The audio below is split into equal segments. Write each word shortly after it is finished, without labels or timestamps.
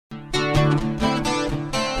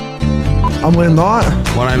I'm Liam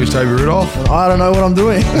Knight. My name is Toby Rudolph. I don't know what I'm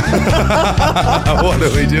doing. What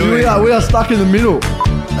are we doing? We are stuck in the middle.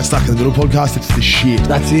 A Stuck in the Middle podcast. It's the shit.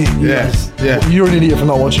 That's it. Yes. Yeah. You're an idiot for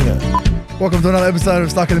not watching it. Welcome to another episode of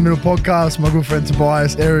Stuck in the Middle podcast. My good friend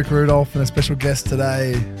Tobias, Eric Rudolph, and a special guest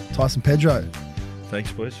today, Tyson Pedro. Thanks,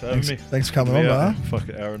 boys, for having me. Thanks for coming on, bro. Fuck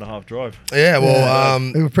an hour and a half drive. Yeah, well,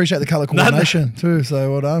 We appreciate the colour coordination too, so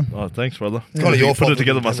well done. Oh, thanks, brother. it's kind of your Put fault. it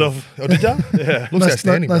together myself. Oh, did you? Yeah. Looks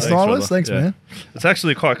outstanding. No bro. stylist, thanks, Yeah. man. It's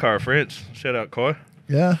actually Kai Cara France. Shout out Kai.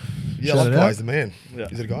 Yeah. Yeah, I Shout love it Kai. out. He's the man. Yeah.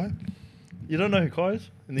 Is it a guy? You don't know who Kai is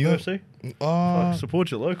in the No. UFC? Oh,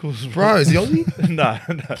 Support your locals. bro, is he Aussie? no,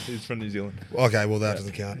 he's from New Zealand. Okay, well, that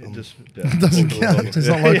doesn't count. It just Doesn't count. So it's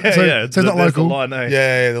not local. Yeah, So yeah. it's not There's the local. line, eh?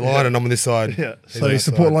 Yeah, the line, and I'm on this side. Yeah. He's So on you this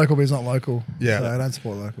support side. local, but he's not local. Yeah. So I don't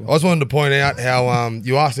support local. I just wanted to point out how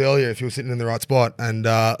you asked earlier if you were sitting in the right spot, and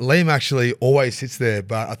Liam actually always sits there,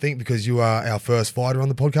 but I think because you are our first fighter on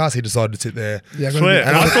the podcast, he decided to sit there. Yeah, I gotta Swear. be-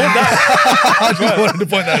 And I thought that. I just wanted to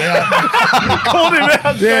point that out. Called him out.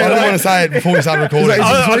 I didn't want to say it before we started recording.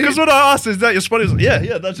 Because when I asked, is that your spot? He was like,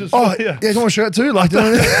 yeah, that's just. Oh, yeah. yeah, you want a shirt too? Like, do you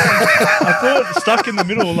know what I mean? I thought stuck in the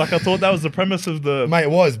middle. Like I thought that was the premise of the. Mate,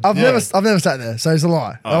 it was. I've never sat there, so it's a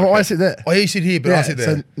lie. I okay. always sit there. Oh, you sit here, but I sit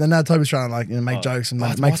there. So now Toby's trying to make jokes and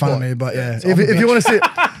it's make my fun of spot. me, but yeah. Yeah, If you want to sit,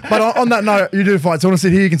 but on that note, you do fight. So you want to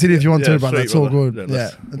sit here, you can sit here if you want Yeah, to, but sweet, that's all brother. good. Yeah, Yeah,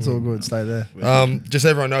 let's- it's all good. Stay there. Just so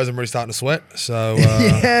everyone knows, I'm really starting to sweat. So,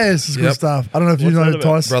 Yes, it's good yep. stuff. I don't know if you What's know that about?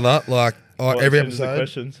 Tyson. brother, like What, every as soon as the episode.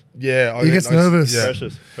 questions. Yeah, He gets nervous. Yeah.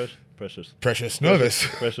 Precious. Precious, nervous,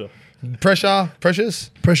 Pressure. pressure, precious.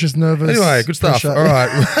 Precious nervous. Anyway, good stuff. Pressure. All right,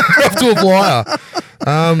 we're off to a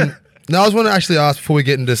flyer. Now, I was want to actually ask before we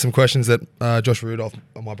get into some questions that Josh Rudolph,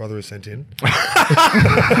 my brother, has sent in.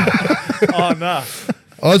 Oh, nah.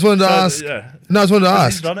 I just wanted to ask. Yeah. No, I just wanted to He's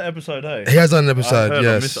ask. done an episode, eh? He has done an I've episode. heard,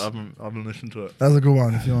 Yes, I haven't listened to it. That was a good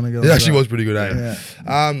one. If you want to go. it actually was pretty good. Eh?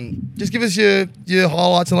 Yeah. Just give us your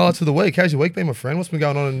highlights and highlights of the week. How's your week been, my friend? What's been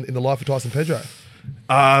going on in the life of Tyson Pedro?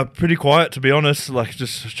 Pretty quiet, to be honest. Like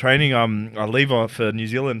just training. I leave for New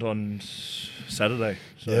Zealand on Saturday.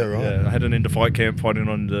 So, Yeah, right. Yeah, I had an into fight camp fighting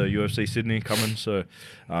on the UFC Sydney coming. So,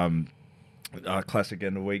 classic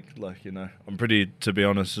end of week. Like I'm pretty, to be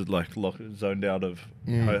honest, zoned out of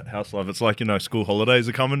house life. It's like school holidays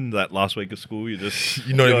are coming. That last week of school, you just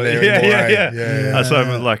You're not even there yeah, anymore. yeah, eh? yeah. So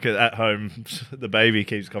I'm like at home, the baby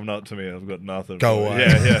keeps coming up to me. I've got nothing. Go away.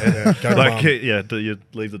 Yeah. Go to Like mum. do you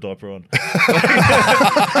leave the diaper on?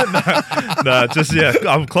 no,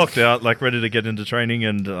 I'm clocked out, like ready to get into training,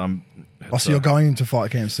 and Oh, so you're going into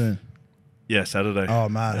fight camp soon? yeah, Saturday. Oh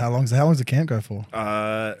man, how long's the camp go for?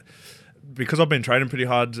 Because I've been training pretty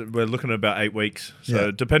hard, we're looking at about 8 weeks. So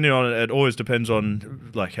Yeah. depending on it, always depends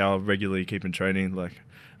on like how regularly you keep in training. Like,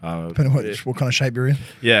 Depending on what kind of shape you're in.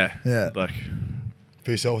 yeah, Yeah. like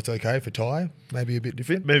For yourself, it's okay. For Ty, maybe a bit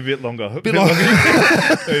different. maybe a bit longer. Bit longer.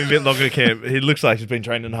 Maybe a bit longer camp. He looks like he's been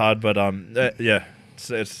training hard, but yeah. It's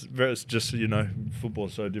just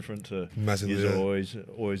football's so different to Massively, he's yeah.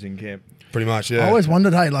 always in camp. Pretty much, yeah. I always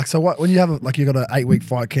wondered, hey, like, so what when you have you got an 8-week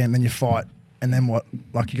fight camp, then you fight, and then what?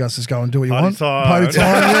 Like, you guys just go and do what you Party want? time. Party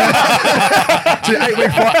time, yeah. So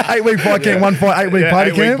 8-week fight camp, one fight, 8-week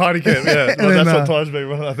party 8-week camp. party camp. Yeah, And well, then, that's what Ty's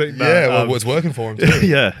been. I think. yeah, well, it's working for him too.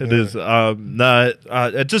 Yeah, it is.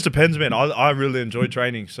 It just depends, man. I really enjoy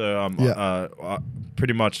training, so I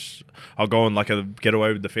pretty much I'll go on like a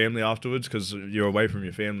getaway with the family afterwards because you're away from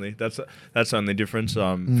your family. That's the only difference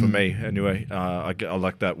for me anyway. I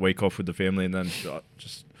like that week off with the family and then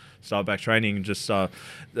just start back training. Just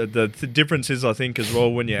the difference is, I think, as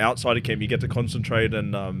well, when you're outside of camp, you get to concentrate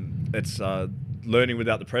and it's learning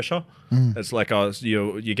without the pressure. It's like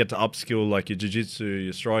you get to upskill like your jiu-jitsu,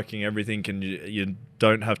 your striking, everything, and you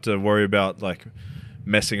don't have to worry about like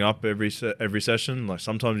messing up every session. Like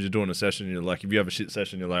sometimes you're doing a session, you're like, if you have a shit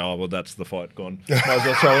session, you're like, oh well, that's the fight gone. Might as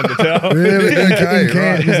well throw in the towel. Really? Okay, in camp?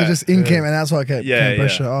 right. Is it just in camp and outside camp? Yeah,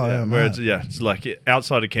 pressure? yeah. Oh, yeah, Whereas, man. it's like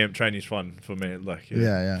outside of camp training's fun for me. Like,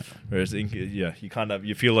 Yeah. Whereas,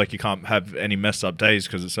 you feel like you can't have any messed up days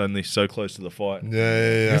because it's only so close to the fight.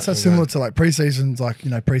 Yeah. It's so similar to like pre-seasons, like,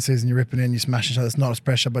 pre-season you're ripping in, you smash each other, it's not as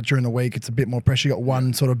pressure, but during the week it's a bit more pressure. You got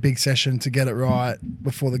one sort of big session to get it right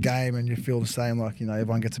before the game and you feel the same, like,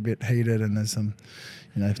 everyone gets a bit heated and there's some,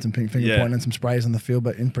 some finger pointing and some sprays on the field,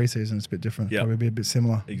 but in pre-season it's a bit different. Yeah. Probably be a bit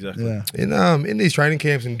similar. Exactly. Yeah. In these training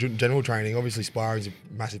camps and general training, obviously sparring is a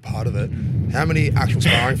massive part of it. How many actual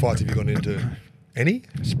sparring fights have you gone into? Any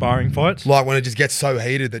sparring fights? Like when it just gets so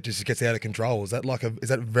heated that just gets out of control. Is that is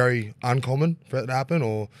that very uncommon for it to happen,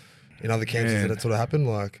 or in other camps does that sort of happen?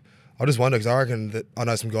 Like, I just wonder because I reckon that I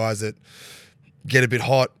know some guys that get a bit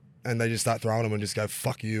hot and they just start throwing them and just go,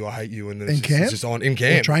 "Fuck you, I hate you," and then it's just on in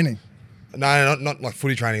camp Or training. No, not like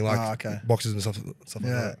footy training, like okay. boxes and stuff like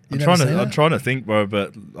that. I'm trying to think, bro,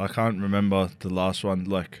 but I can't remember the last one.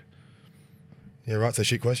 Like, yeah, right. So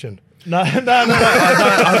shit question. No.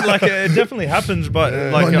 Like it definitely happens, but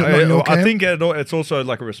like I think it's also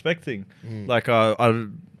like a respect thing. Like I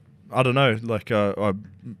don't know. Like I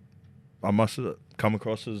must come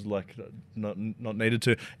across as like not needed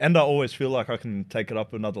to, and I always feel like I can take it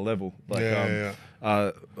up another level. Like I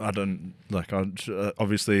don't like.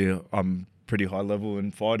 Obviously I'm pretty high level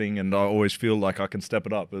in fighting, and I always feel like I can step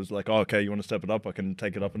it up. It's like, oh, okay, you want to step it up? I can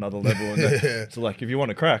take it up another level. And it's like, if you want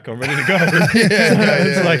to crack, I'm ready to go.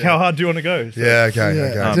 It's like, how hard do you want to go? So, okay.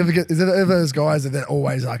 Is it ever those guys that they're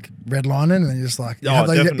always like redlining, and then you're just like, you'll have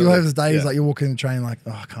those days like you're walking in the train like,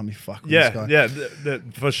 oh, I can't be fucked with this guy. Yeah,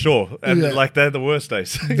 for sure. And like they're the worst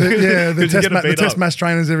days. The test match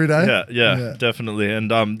trainers every day. Yeah, definitely.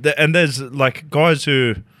 And and there's like guys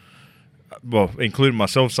who, well, including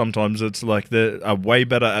myself, sometimes it's like they are way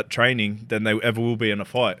better at training than they ever will be in a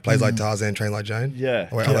fight. Plays like Tarzan, train like Jane. Yeah.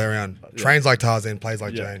 Or other way around. Trains like Tarzan, plays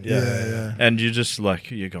like Jane. Yeah. And you just like,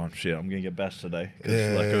 you're going, shit, I'm gonna get bashed today.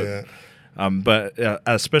 But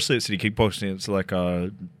especially at City Kickboxing, it's like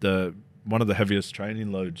one of the heaviest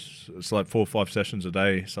training loads. It's like 4 or 5 sessions a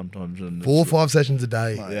day sometimes. And 4 or 5 sessions a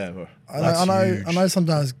day. Yeah. I know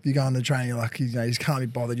sometimes you go into training, you're like, you just can't be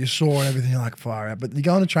bothered. You're sore and everything, you're like, far out. But you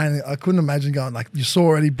go into training, I couldn't imagine going like, you're sore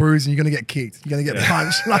already, bruised, and you're going to get kicked. You're going to get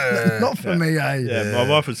punched. Like, not for me, eh? Yeah, my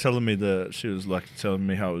wife was telling me she was like telling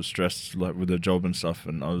me how I was stressed like with her job and stuff.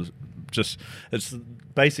 And I was just, it's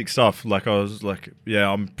basic stuff. Like I was like,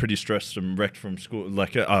 yeah, I'm pretty stressed and wrecked from school,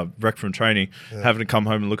 like wrecked from training, having to come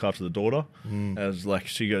home and look after the daughter. As like,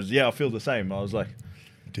 she goes, yeah, I feel the same. I was like,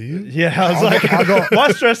 do you? Yeah, I was my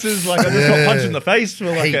stress is like I just got punched in the face for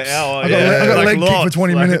like an hour. I got a leg kick for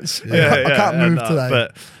 20 minutes. I can't move today.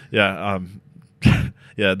 But yeah,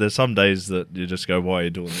 yeah, there's some days that you just go, why are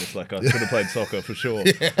you doing this? Like I could have played soccer for sure.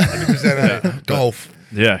 100%. Golf.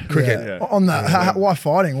 Yeah. Cricket. Yeah. On that, why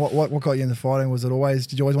fighting? What got you into fighting?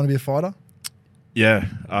 Did you always want to be a fighter? Yeah.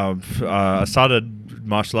 I started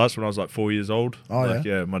martial arts when I was like 4 years old.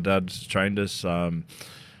 Oh, my dad trained us.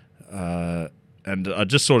 And I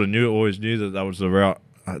just sort of always knew that was the route.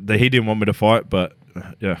 That he didn't want me to fight, but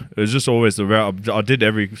it was just always the route. I did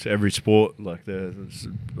every sport like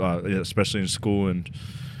especially in school, and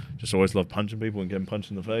just always loved punching people and getting punched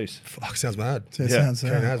in the face. Fuck, sounds mad. Sounds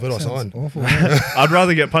where do I sign? Awful. I'd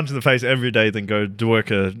rather get punched in the face every day than go to work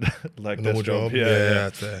a normal job. Yeah,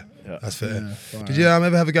 that's fair. Yeah. That's fair. Yeah, did you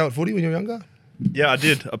ever have a go at footy when you were younger? Yeah, I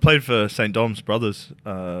did. I played for St. Dom's Brothers,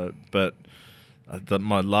 but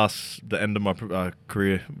the end of my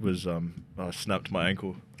career was I snapped my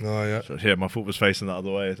ankle. Oh yeah. So yeah, my foot was facing the other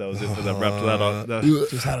way. That was it. That wrapped that up.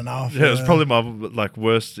 Just had enough. Yeah, it was probably my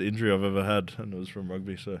worst injury I've ever had, and it was from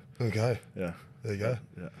rugby. So okay. Yeah. There you go.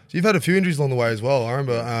 Yeah. So you've had a few injuries along the way as well. I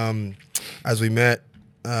remember as we met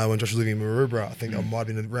when Josh was living in Maroubra. I think that might have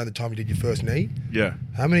been around the time you did your first knee. Yeah.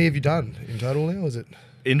 How many have you done in total now? Is it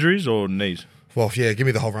injuries or knees? Well, yeah, give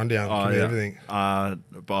me the whole rundown. Give me everything.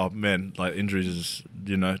 But man, like injuries is,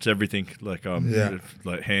 it's everything. Like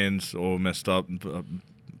like hands all messed up,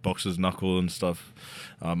 boxer's knuckle and stuff.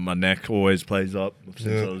 My neck always plays up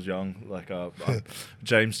since I was young. Like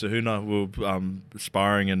James Tahuna, we were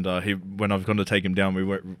sparring, and when I've gone to take him down, we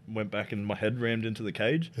went back, and my head rammed into the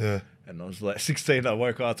cage. Yeah. And I was like 16. I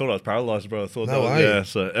woke up. I thought I was paralyzed, bro. I thought no way. Yeah.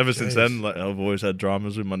 So ever since then, like I've always had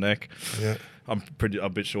dramas with my neck. Yeah. I'm a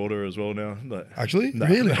bit shorter as well now. Like, actually, no.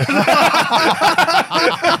 Really? That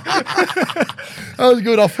was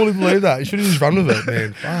good. I fully believe that. You should have just run with it,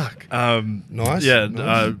 man. Fuck. Nice. Yeah.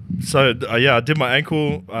 Nice. I did my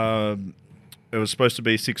ankle. It was supposed to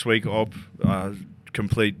be 6-week op,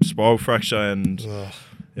 complete spiral fracture, and.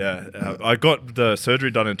 I got the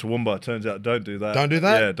surgery done in Toowoomba. Turns out, don't do that. Don't do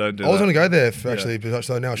that? Yeah, don't do that. I was going to go there, actually, but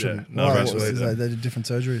so now I shouldn't. Yeah. No, they did different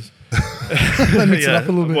surgeries. They mix it up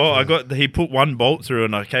a little bit. Well, he put one bolt through,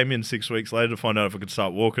 and I came in 6 weeks later to find out if I could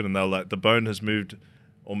start walking, and they were like, the bone has moved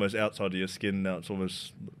almost outside of your skin. Now it's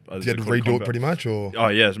almost... Did you have to redo it pretty much? Or? Oh,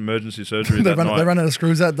 yeah, it's emergency surgery They ran out of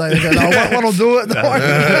screws that day. They go, no, one will do it.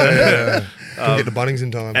 Couldn't get the Bunnings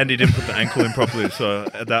in time. And he didn't put the ankle in properly, so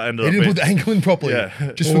that ended up... He didn't put the ankle in properly?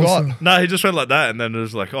 Yeah. Just forgot? No, he just went like that, and then it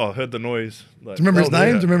was like, I heard the noise. Like, do you remember his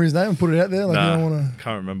name? Do you remember his name? Put it out there? Like, nah, you don't want to...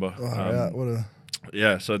 Can't remember. What a...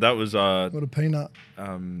 Yeah, so that was... what a peanut.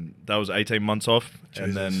 That was 18 months off. Jesus.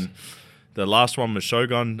 And then the last one was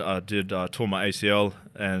Shogun. Tore my ACL,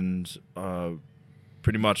 and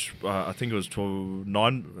pretty much, I think it was 6 to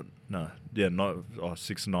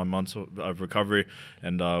 9 months of recovery,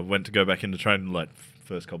 and went to go back into training like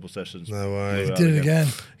first couple of sessions. No way. He did it again.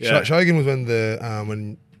 Yeah. Shogun was when the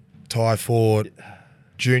when Ty fought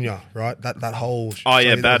Junior, right? That whole. Oh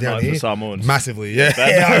yeah, show bad down night here. for Samoans. Massively, yeah. Bad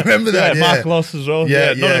Yeah, I night. remember that. Yeah, Mark lost as well.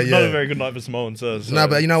 Yeah, Not yeah. a very good night for Samoans. So, No,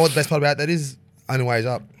 but you know what? The best part about that is only ways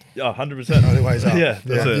up. yeah, 100%. Only ways up. Yeah, Yeah.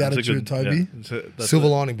 that's The it. attitude, Toby. Silver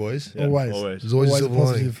lining, boys. Yeah, Always. There's always a silver lining.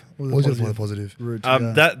 positive. Always got to find the positive. Route,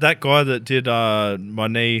 yeah. That guy that did my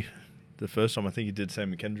knee the first time, I think he did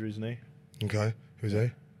Sam McKendry's knee. Okay, who's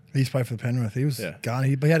he? He used to play for the Penrith. He was Yeah. gone.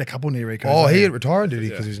 He had a couple knee recos. Oh, he had retired, did he?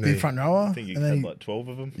 Because Yeah. his Big knee. front rower. I think he and had then like 12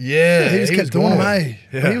 of them. Yeah, he just was kept doing them, gone. hey.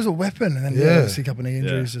 Yeah. But he was a weapon. And then Yeah. obviously a couple of knee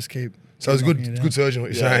injuries Yeah. just keep. So it's keep good, knocking you good down. surgeon.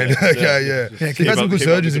 What you're Yeah, saying? yeah, Okay, yeah. yeah. Just You've keep had some up- good keep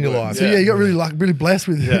up surgeons the in your good life. work. So yeah, you got really blessed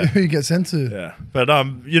with Yeah. who you get sent to. Yeah, but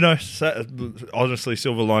honestly,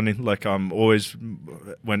 silver lining. Like always,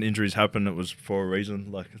 when injuries happen, it was for a reason.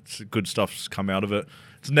 Like it's good stuff's come out of it.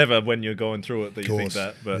 It's never when you're going through it that you think Course.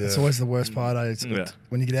 that, but Yeah. It's always the worst part. It's Yeah.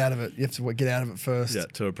 when you get out of it, you have to get out of it first. yeah,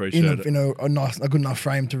 to appreciate it. In a good enough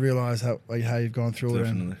frame to realise how you've gone through it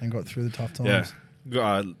Definitely. and got through the tough times.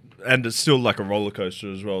 Yeah. And it's still like a roller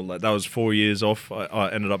coaster as well. Like that was 4 years off. I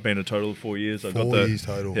ended up being a total of 4 years. I got 4 the years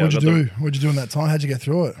total. Yeah, What'd you I got do? What'd you do in that time? How'd you get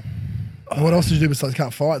through it? And what else did you do besides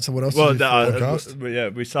can't fight? So what else? Well, did you do? Podcast? yeah,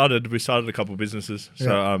 we started a couple of businesses. So,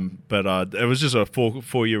 Yeah. but it was just a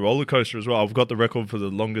 4 year roller coaster as well. I've got the record for the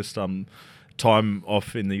longest time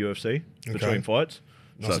off in the UFC between fights.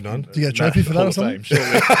 Nicely done. Did you get a trophy for that Hall or of something? Fame,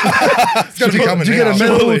 surely. It's got to be coming Did you get a now.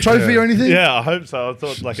 medal or Surely. trophy or anything? Yeah, I hope so. I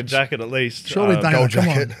thought like a jacket at least. Surely, Dana, Gold come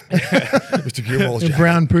jacket. on. Mr. Gilmore's A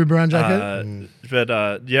jacket. brown jacket.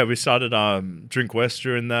 But yeah, we started Drink West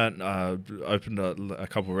during that. Opened a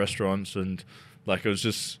couple of restaurants and like it was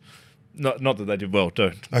just not that they did well.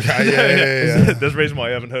 Don't. Okay, yeah. There's a reason why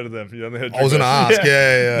I haven't heard of them. You only heard I was Drink going to West. ask,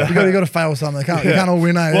 yeah. You got to fail something. You can't all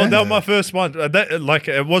win. Well, Yeah? that was my first one.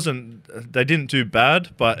 It wasn't. They didn't do bad,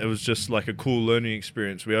 but it was just like a cool learning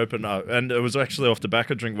experience. We opened up, and it was actually off the back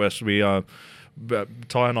of Drink West. We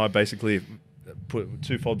Ty and I basically put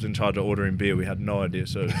 2 fobs in charge of ordering beer. We had no idea,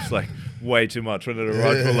 so it's like way too much. When it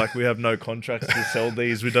arrived, we're like, we have no contracts to sell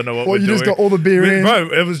these. We don't know what we're you doing. just got all the beer in.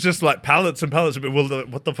 Bro, it was just like pallets and pallets. But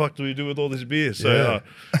what the fuck do we do with all this beer? So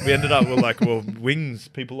we ended up with like, wings.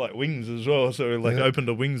 People like wings as well. So we like opened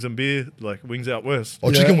a wings and beer, like Wings Out West.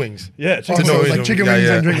 Oh, chicken wings. Yeah, Oh, chicken so it was wings. like chicken wings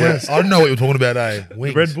and Drink West. I don't know what you're talking about, eh?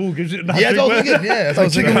 Wings. Red Bull gives you Yeah, that's what I was thinking. Yeah, that's what I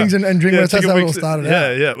was Chicken thinking. wings and Drink West. That's chicken how it all wings- started yeah,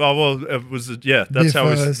 out. Yeah, well, it was that's how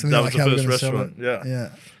Beer we first, and that then, was like, how the we're first gonna sell restaurant. it. Yeah. Yeah.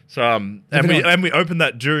 So and we opened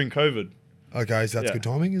that during COVID. Okay, so that's Yeah. good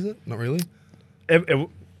timing, is it? Not really?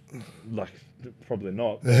 Like probably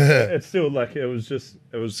not. It's still like it was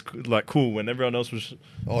like cool when everyone else was.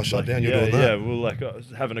 Oh, shut like, down. You're yeah, doing that. Yeah, we were like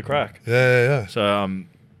having a crack. Yeah. So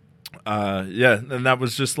yeah, and that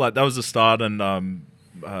was just like that was the start and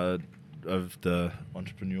of the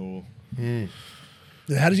entrepreneurial.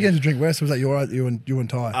 Yeah, how did you get into Drink West? Was that you and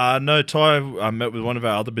Ty? No, Ty, I met with one of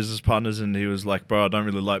our other business partners and he was like, bro, I don't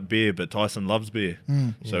really like beer, but Tyson loves beer.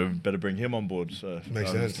 So better bring him on board. So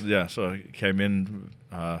Makes sense. Yeah, so I came in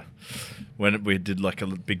when we did like a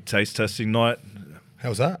big taste testing night.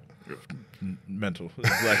 How's that? Mental.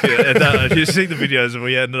 Like, if you see the videos, and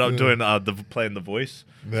we ended up doing playing the voice.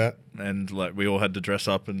 Yeah. And like we all had to dress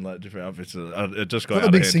up in like different outfits. It just got Was that out the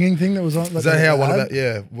of big hand. singing thing that was on? Is that how What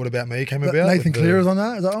About Me came about? Nathan with Clear is on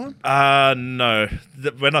that? Is that one? No.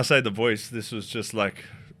 When I say the voice, this was just like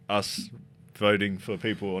us voting for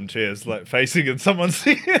people on chairs, like facing and someone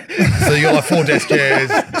singing. So you got like 4 desk chairs,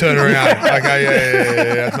 turn around. Okay,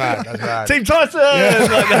 yeah. That's mad. Team Tyson! Yeah.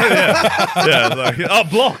 Like that, yeah, like,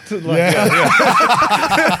 blocked. Like,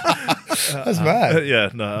 That's mad. yeah,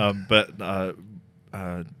 no, but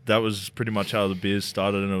that was pretty much how the beers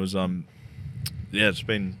started, and it was it's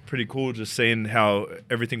been pretty cool just seeing how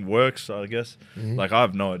everything works, I guess. Like I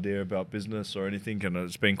have no idea about business or anything, and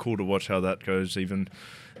it's been cool to watch how that goes, even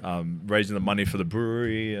raising the money for the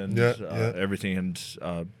brewery and everything, and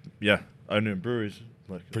owning breweries,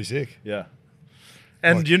 like Pretty sick. yeah.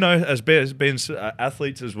 And Like- you know, as being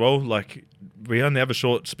athletes as well, like we only have a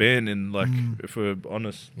short span in, like, if we're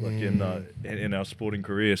honest, like in our sporting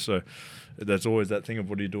career. So there's always that thing of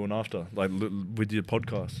what are you doing after, like with your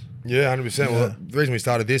podcast. Yeah, 100%. Yeah. Well, the reason we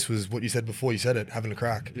started this was what you said before you said it, having a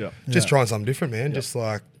crack. Yeah. Just trying something different, man. Just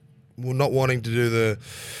like, we're not wanting to do the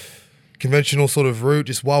conventional sort of route,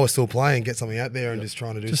 just while we're still playing, get something out there and just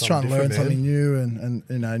trying to do Just something trying to learn different, something man.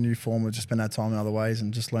 new and a new form of just spend our time in other ways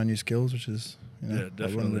and just learn new skills, which is what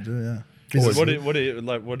we wanted to do. Yeah. So what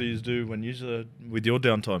do you do when you with your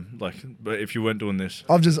downtime? Like, but if you weren't doing this,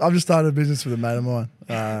 I've just started a business with a mate of mine,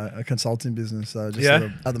 a consulting business. So just sort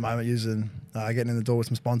of, at the moment using getting in the door with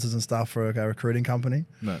some sponsors and stuff for a recruiting company.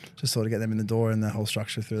 no. Just sort of get them in the door and the whole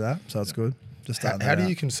structure through that. So it's good. Just starting. How do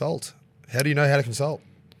you consult? How do you know how to consult?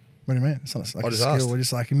 What do you mean? It's not like I a just skill. asked. We're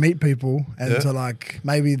just like you meet people and Yeah. to like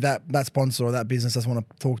maybe that sponsor or that business doesn't want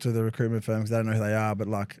to talk to the recruitment firm because they don't know who they are. But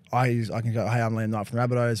like I can go, hey, I'm Liam Knight from the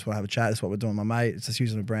Rabbitohs. Want to have a chat? That's what we're doing with my mate. It's just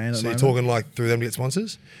using a brand. So you're talking like through them to get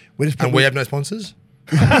sponsors? We just And we have no sponsors?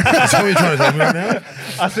 That's what you're trying to tell me right now?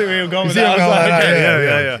 I see where you're going with see that. where I was I'm like, going,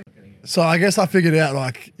 okay, yeah. So I guess I figured out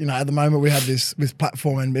like, you know, at the moment we have this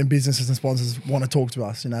platform and businesses and sponsors want to talk to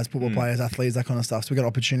us, you know, as football players, athletes, that kind of stuff. So we got an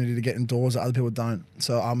opportunity to get in doors that other people don't.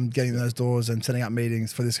 So I'm getting those doors and setting up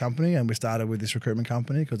meetings for this company. And we started with this recruitment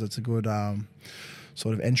company because it's a good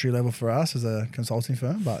sort of entry level for us as a consulting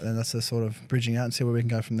firm. But then that's the sort of bridging out and see where we can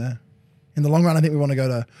go from there. In the long run, I think we want to go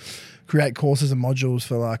to create courses and modules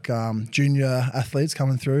for like junior athletes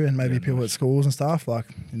coming through and maybe people at schools and stuff, like,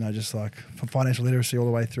 you know, just like from financial literacy all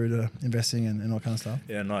the way through to investing and all kind of stuff.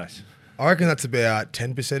 Yeah, nice. I reckon that's about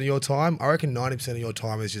 10% of your time. I reckon 90% of your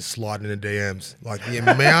time is just sliding into DMs. Like the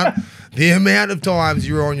amount of times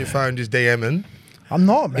you're on your phone just DMing. I'm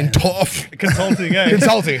not, man. Consulting, eh?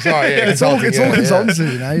 Consulting, sorry. Yeah, It's all consulting,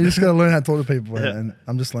 consultancy, you know. You just got to learn how to talk to people, and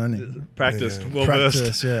I'm just learning. Practice. Yeah. Well versed.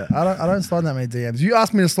 Practice, yeah. I don't slide that many DMs. You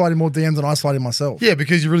asked me to slide in more DMs than I slide in myself. Yeah,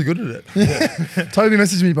 because you're really good at it. Toby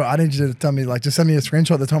messaged me, but I need you to tell me, like, just send me a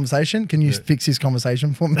screenshot of the conversation. Can you fix his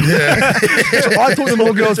conversation for me? Yeah. So I talk to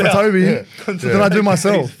more girls for Toby than I do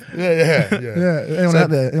myself. Yeah. Anyone out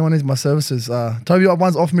there? Anyone needs my services? Toby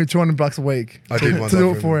once offered me $200 a week I did once to do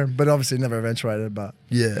offer it for him, but obviously never eventuated. But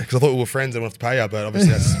Yeah, because I thought we were friends and I have to pay you, but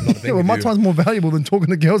obviously that's not the thing. yeah, well, with my you. time's more valuable than talking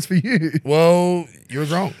to girls for you. Well, you're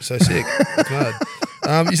wrong. So sick. That's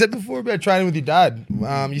mad. You said before about training with your dad.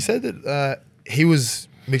 You said that he was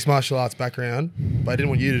mixed martial arts background, but I didn't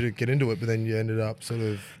want you to get into it, but then you ended up sort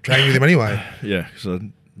of training with him anyway. Yeah, because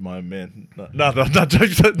my man. No,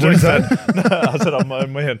 jokes that. No, I said I'm my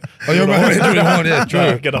own man. Oh, you're my man. Yeah, true.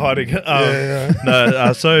 No, get a hiding.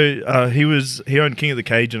 No, so he owned King of the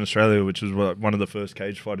Cage in Australia, which was one of the first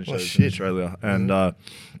cage fighting shows in Australia, and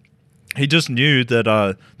he just knew that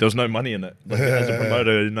there was no money in it. Like, as a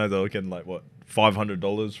promoter, you know, they were getting like what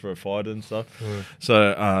 $500 for a fight and stuff.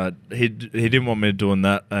 So he didn't want me doing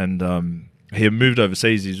that, and he had moved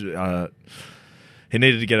overseas. He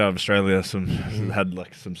needed to get out of Australia. Had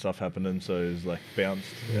like some stuff happening, so he was like bounced.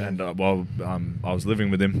 And while I was living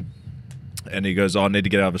with him, and he goes, "I need to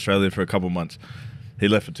get out of Australia for a couple of months." He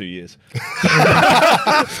left for 2 years.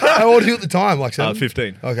 How old were you at the time? Like 7?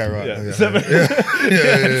 15. Okay, right. Yeah. Okay. 7.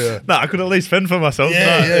 Yeah. No, I could at least fend for myself.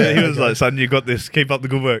 He was like, "Son, you got this. Keep up the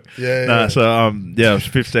good work." So I was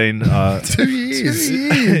 15. 2 years. 2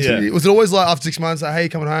 years. Yeah. Was it always like after 6 months, like, hey,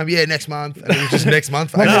 coming home? Yeah, next month. And it was just next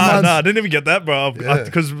month. Like, No, months. I didn't even get that, bro. Yeah.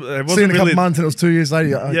 Because it See in wasn't a couple really. months and it was 2 years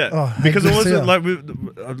later. Because it wasn't like.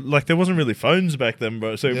 like there wasn't really phones back then,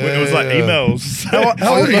 bro. So Yeah, it was like yeah. emails.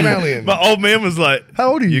 How old are you? Emailing. My old man was like,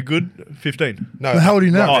 How old are you? You good? 15. No. How old are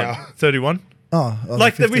you now? Right Oh, 31. Oh,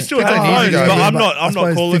 Like we still had 15 phones, years but ago, I'm but not. I I'm not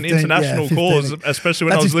suppose calling 15, international 15. calls, especially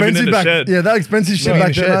when I That's was living in expensive a back. shed. Yeah, that expensive shit No, back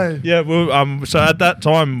in a shed. then. Eh? Yeah, well, so at that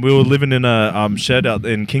time we were living in a shed out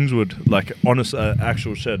in Kingswood, like honest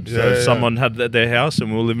actual shed. So Yeah. someone had their house, and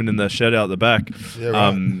we were living in the shed out the back. Yeah,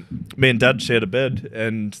 right. Me and Dad shared a bed,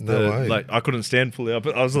 and No way. like I couldn't stand fully up.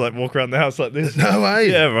 I was like walk around the house like this. No way.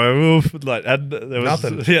 Yeah, bro. We were like there was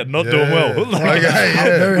Nothing. Yeah, not doing Yeah. well. Like, Okay, yeah.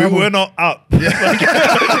 Very we humble. were not up.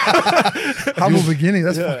 Humble beginning.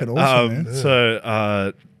 That's fucking awesome, man.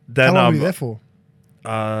 So then How long were you there for?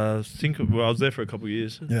 I think I was there for a couple of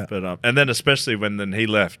years. Yeah. But and then especially when he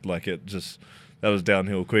left, like it just that was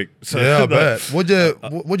downhill quick. So Yeah, I bet. What'd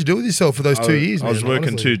you do with yourself for those 2 years, I was man, working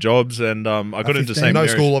honestly? 2 jobs, and I got into 15. St. No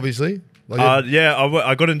Mary's. school, obviously. Like, Yeah,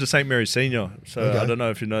 I got into St. Mary's Senior. So Okay. I don't know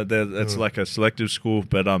if you know, it's like a selective school,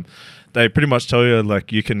 but they pretty much tell you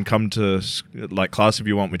like you can come to like class if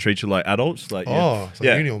you want. We treat you like adults. Like it's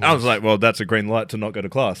like uni almost. I was like, well, that's a green light to not go to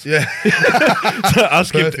class. yeah. So I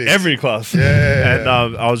skipped Perfect. every class. Yeah. And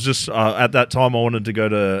I was just at that time I wanted to go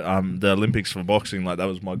to the Olympics for boxing. Like that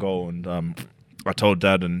was my goal, and I told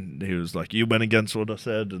Dad, and he was like, "You went against what I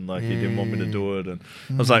said," and like he didn't want me to do it. And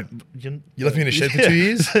I was like, You left me in a shed for 2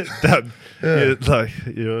 years? Dad, Yeah.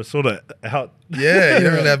 you're sort of out. Yeah, you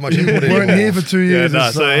don't really have much You input weren't anymore. here for 2 years. Yeah,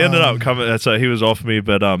 It's, so he ended up coming. So he was off me,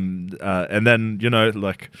 but and then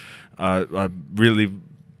I really.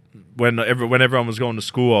 When everyone was going to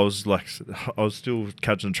school, I was still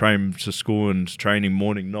catching train to school and training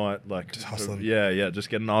morning, night, like Just hustling. just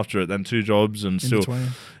getting after it. Then 2 jobs and in still, between.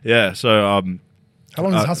 yeah. So How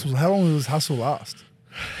long does hustle last?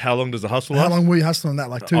 how long does the hustle How last? long were you hustling that?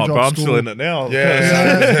 Like 2 jobs. But I'm school? still in it now.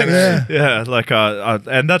 Yeah. Yeah, like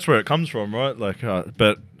and that's where it comes from, right? Like,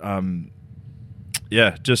 but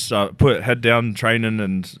yeah, just put head down training,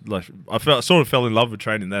 and like I sort of fell in love with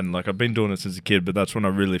training then. Like I've been doing it since a kid, but that's when I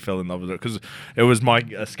really fell in love with it because it was my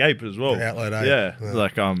escape as well. Outlet, eh? Yeah, Yeah.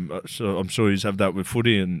 like so I'm sure you have that with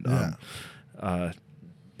footy, and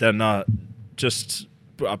then just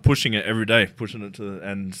pushing it every day, pushing it to,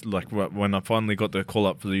 and like when I finally got the call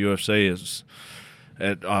up for the UFC,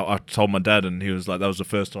 I told my dad, and he was like, that was the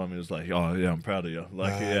first time he was like, oh yeah, I'm proud of you,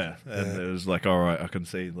 like and it was like, all right, I can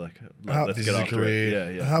see like let's this get is a after career.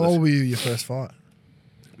 it. Yeah. How old were you your first fight?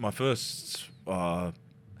 My first I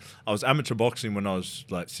was amateur boxing when I was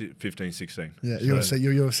like 15, 16. Yeah, So-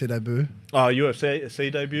 your UFC debut.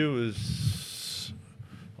 UFC debut was,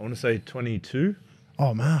 I want to say 22.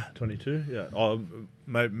 Oh man, 22, yeah.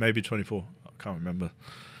 Maybe 24. I can't remember.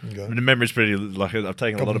 Okay. I mean, the memory's pretty, like, I've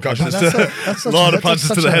taken a lot of Couple punches. that's A lot of punches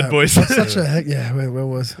to the head, boys. That's such a heck. Yeah, where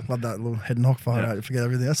was love that little head knock fight? Yeah. Right? Forget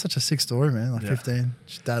everything. That's such a sick story, man. Like Yeah. 15,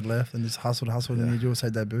 just dad left and just hustled, and you USA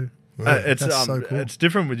debut. It's That's so cool. It's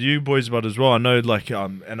different with you boys, but as well, I know like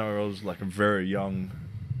NRL's like a very young,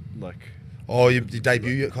 like Oh, you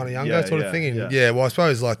debut kind of younger Yeah, sort of yeah, thing? And yeah. well, I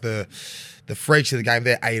suppose like the freaks of the game,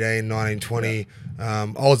 they're 18, 19, 20. I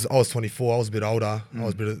was 24. I was a bit older. I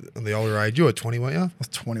was a bit on the older age. You were 20, weren't you? I was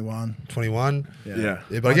 21. 21? Yeah.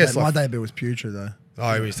 Yeah, but I guess my like, debut was putrid though.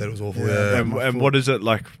 oh, you said it was awful. Yeah. Yeah. and what is it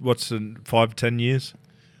like? What's in 5-10 years?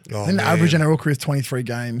 Oh, I think the man. average NRL career is 23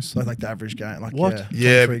 games. So like the average game. Like What?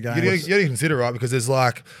 Yeah, 23 but you games. got to consider, right? Because there's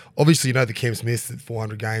like, obviously, you know, the Cam Smiths at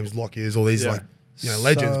 400 games, Lockyers, all these Yeah. like,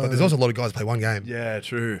 legends. So- But there's also a lot of guys that play one game. Yeah,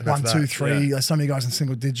 true. That's 1, 2, that, 3. yeah. Like so many guys in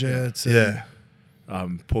single digits. and Yeah.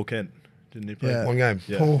 Paul Kent, didn't he play? Yeah. One game.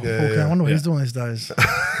 Yeah. Paul, Yeah, Paul yeah. Kent, I wonder what Yeah. he's doing these days.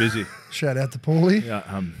 Busy. Shout out to Paulie. Yeah.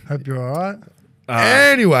 Hope you're all right.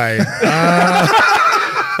 Anyway.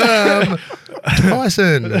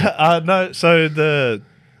 Tyson. No, so the,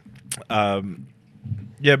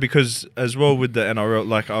 yeah, because as well with the NRL,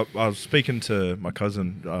 like I was speaking to my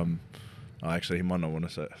cousin. Actually, he might not want to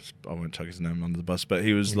say. I won't chuck his name under the bus, but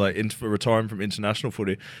he was like retiring from international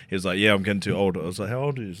footy. He was like, "Yeah, I'm getting too old." I was like, "How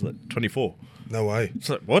old are you?" He's like, 24. No way. It's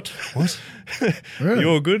like, what? What? Really?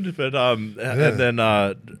 You're good, but and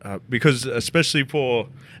then because especially for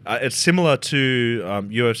it's similar to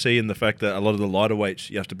UFC in the fact that a lot of the lighter weights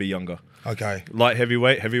you have to be younger. Okay. Light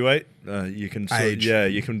heavyweight, you can Age.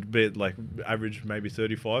 you can be like average maybe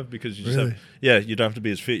 35 because you just Really? you don't have to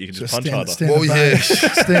be as fit. You can just punch harder. Stand Well, and bang. yeah.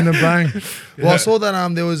 Stand and bang. Well, I saw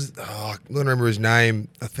that there was, I don't remember his name.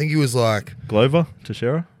 I think he was like, Glover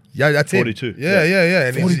Teixeira. yeah, that's him. 42. Yeah.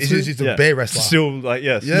 And he's 42? just a bear wrestler. Still like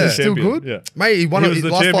Yeah. Still champion. good? Yeah. Mate, he won He it. was the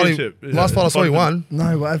Last championship. fight I saw he won.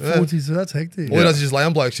 No, but at 40, so that's hectic. All he does is just lay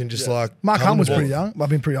on blokes and just like. Mark come Hunt was on the pretty ball. young. Might have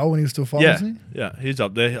been pretty old when he was still fighting, Yeah, wasn't yeah, he's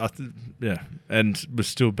up there. And was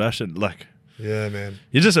still bashing. Like Yeah, man.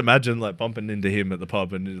 you just imagine like bumping into him at the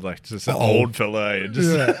pub and he's like just an old fella, and he?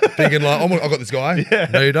 just Yeah. Thinking like, I got this guy.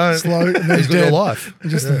 No, you don't. Slow. And then He's got dead. your life.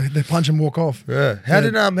 Just they punch and walk off. Yeah. How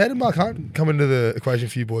did Mark Hunt come into the equation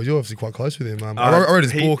for you boys? You're obviously quite close with him. I read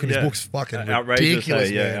his book, and his book's fucking outrageous.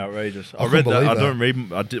 ridiculous. Yeah, man. outrageous. I I read couldn't that. I believe don't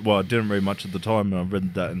read. I didn't read much at the time, and I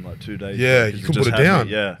read that in like 2 days. Yeah, Because you it couldn't just put it had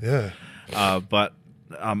me, down. Yeah. But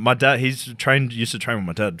my dad, used to train with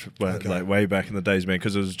my dad like way back in the days, man.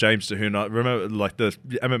 Because it was James Tahuna. I remember like the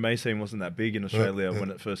MMA scene wasn't that big in Australia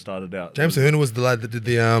when it first started out. James Tahuna was the lad that did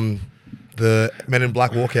the Men in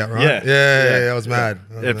Black walkout, right? Yeah. Yeah. I was mad.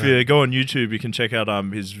 If you go on YouTube, you can check out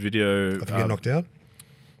his video If you get knocked out,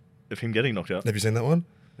 of him getting knocked out. have you seen that one?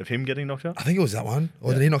 Of him getting knocked out. I think it was that one.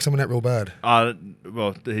 Or did he knock someone out real bad?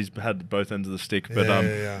 Well, he's had both ends of the stick,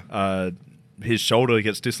 but his shoulder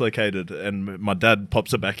gets dislocated, and my dad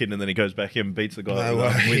pops it back in, and then he goes back in, and beats the guy, No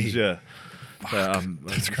and way. wins. Yeah,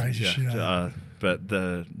 That's crazy shit, eh? But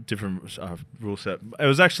the different rule set. It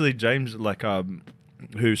was actually James, like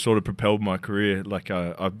who sort of propelled my career. Like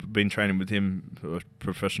I've been training with him, a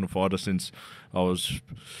professional fighter, since I was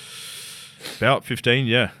about 15,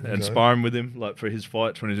 and sparring with him like for his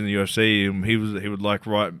fights when he was in the UFC. And he would like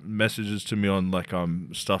write messages to me on like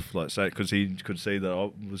stuff like say because he could see that I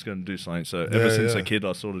was going to do something. So ever since a kid,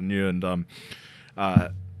 I sort of knew. And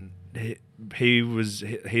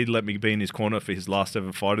he let me be in his corner for his last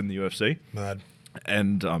ever fight in the UFC. Mad.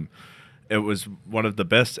 And it was one of the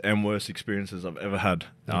best and worst experiences I've ever had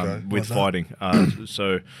with fighting.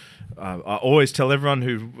 So I always tell everyone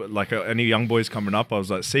who, like any young boys coming up, I was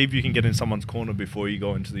like, see if you can get in someone's corner before you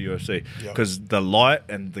go into the UFC, because the light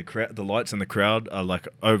and the lights in the crowd are like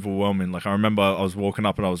overwhelming. Like I remember I was walking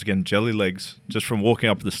up and I was getting jelly legs just from walking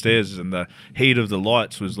up the stairs, and the heat of the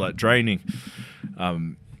lights was like draining.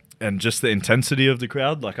 And just the intensity of the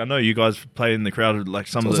crowd. Like I know you guys play in the crowd, like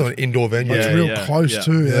some It's of also the an indoor venue. It's real close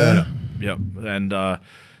too. Yeah. Yeah. And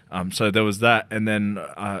So there was that, and then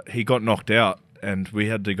he got knocked out, and we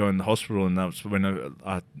had to go in the hospital, and that was when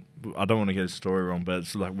I don't want to get his story wrong, but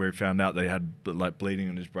it's like we found out they had like bleeding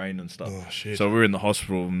in his brain and stuff. Oh shit! So we were in the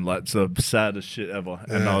hospital, and like it's the saddest shit ever.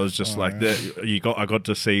 Yeah. And I was just I got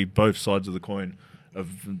to see both sides of the coin of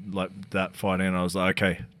like that fight, and I was like,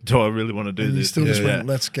 okay, do I really want to do and this? You still just went,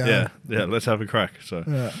 let's go. Yeah, let's have a crack. So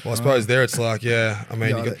well, I suppose there it's like, you got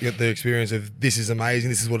the experience of this is amazing,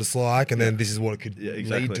 this is what it's like, and then this is what it could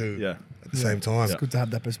lead to at the same time. It's good to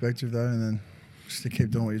have that perspective though, and then just to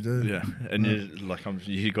keep doing what you do. Yeah, and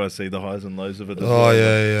you guys see the highs and lows of it. As well.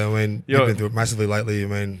 Yeah. I mean, you've been through it massively lately. I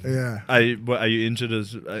mean, Are you injured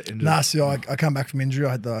as? Injured? Nah, see, I come back from injury.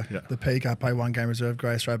 I had the peak. I played 1 game reserve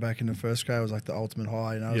grade straight back into first grade. It was like the ultimate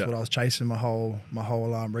high. You know, it was what I was chasing my whole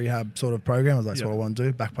rehab sort of program. I was like, that's what I want to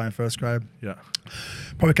do. Back playing first grade. Yeah.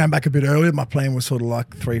 Probably came back a bit earlier. My plan was sort of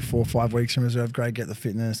like 3, 4, 5 weeks in reserve grade, get the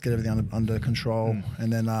fitness, get everything under control,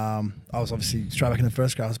 and then I was obviously straight back in the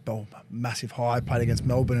first grade. I was massive high. Played against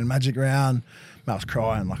Melbourne in Magic Round. I was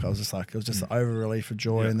crying. Like I was just like, it was just an over relief of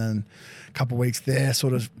joy. And then a couple of weeks there,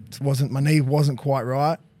 my knee wasn't quite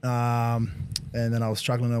right. And then I was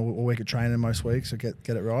struggling a week of training most weeks to get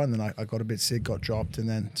it right. And then I got a bit sick, got dropped, and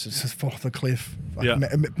then just fell off the cliff.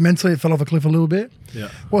 Mentally, it fell off a cliff a little bit. Yeah,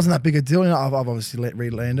 wasn't that big a deal. You know, I've obviously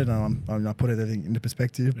re-landed, and I put everything into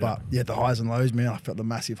perspective. But the highs and lows, man. I felt the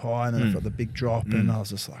massive high, and then I felt the big drop, and I was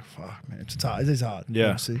just like, fuck, man, it's hard. It is hard. Yeah.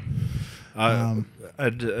 Obviously.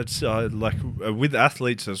 It's like with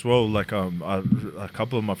athletes as well. Like a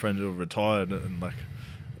couple of my friends are retired, and like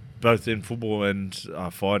both in football and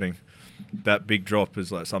fighting. That big drop is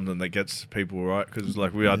like something that gets people right, because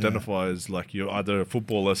like we identify as like you're either a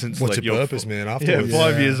footballer since what's like your purpose, man? Afterwards,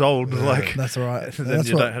 5 years old, like that's right. Then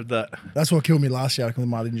you don't have that. That's what killed me last year with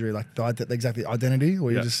my injury, like the exactly identity.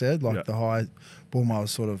 What you just said, like the high boom, I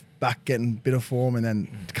was sort of back getting a bit of form, and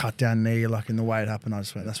then cut down knee, like in the way it happened.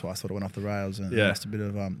 That's why I sort of went off the rails, and lost a bit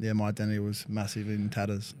of my identity was massive in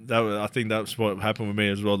tatters. I think that's what happened with me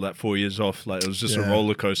as well. That 4 years off, like it was just a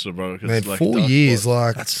roller coaster, bro. Man, like 4 years,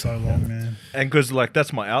 like that's so long, man. And because like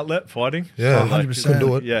that's my outlet, fighting. Yeah, 100%. Couldn't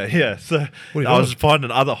do it. Yeah. So I was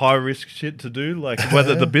finding other high risk shit to do, like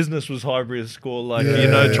whether the business was high risk or like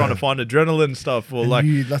trying to find adrenaline stuff, or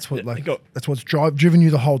that's what's driven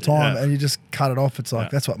you the whole time, and you just cut it off. It's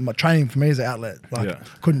like that's what my training for me is an outlet. Like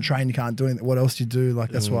couldn't train, you can't do anything. What else do you do?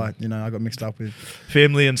 Like that's why I got mixed up with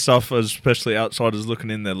family and stuff, especially outsiders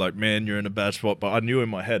looking in. They're like, man, you're in a bad spot. But I knew in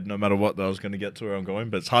my head, no matter what, that I was going to get to where I'm going.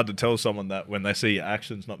 But it's hard to tell someone that when they see your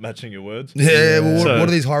actions not matching your words. Yeah. Well, what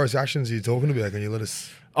are these high risk actions you're talking about? Can you let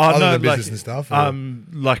us? Other than business and stuff.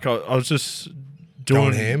 Like I was just doing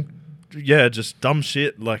going ham. Yeah, just dumb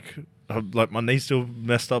shit. Like my knee's still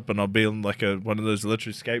messed up, and I'll be on like one of those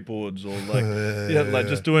electric skateboards, or like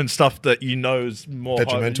just doing stuff that is more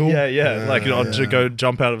detrimental. To go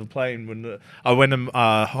jump out of a plane. When I went and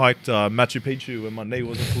hiked Machu Picchu when my knee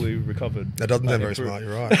wasn't fully recovered. That doesn't sound very smart.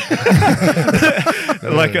 You're right.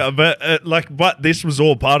 But this was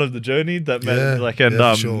all part of the journey. That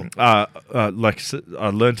I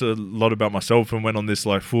learned a lot about myself and went on this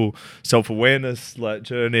like full self-awareness like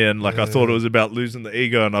journey, and like I thought it was about losing the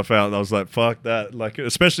ego, and I found I was like, fuck that. Like,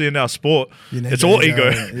 especially in our sport, it's all ego.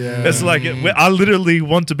 Yeah. It's like, I literally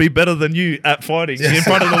want to be better than you at fighting in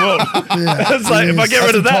front of the world. It's like, if I get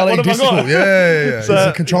rid of that, what have I got? Yeah. So, is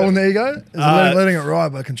it controlling the ego? Is it letting it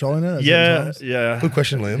ride by controlling it? Yeah. Good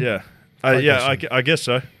question, Liam. Yeah. I guess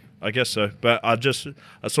so. But I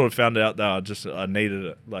sort of found out that I needed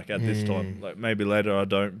it, like at this time. Like maybe later I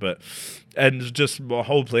don't, and just my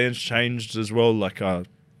whole plans changed as well. Like,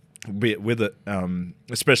 with it,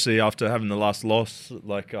 especially after having the last loss,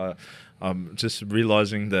 like just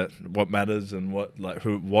realizing that what matters and why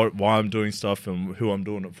I'm doing stuff and who I'm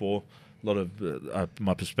doing it for. A lot of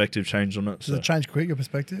my perspective changed on it. Does it change quick, your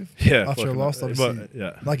perspective? Yeah, after a loss, obviously.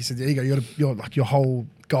 Like you said, the ego. You're like your whole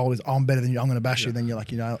goal is I'm better than you. I'm going to bash you. Then you're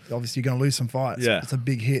like obviously you're going to lose some fights. Yeah, it's a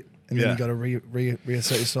big hit. And then you got to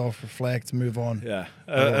reassert yourself, reflect, move on. Yeah,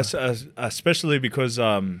 especially because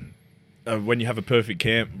when you have a perfect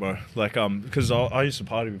camp, bro, like because I used to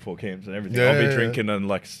party before camps and everything. I'll be drinking and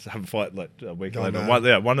like have a fight like a week later.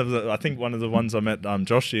 One of the ones I met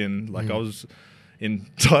Joshy in, like I was in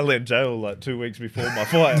Thailand jail like 2 weeks before my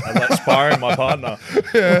fight. I was like sparring my partner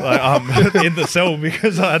like, in the cell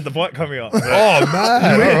because I had the fight coming up. Oh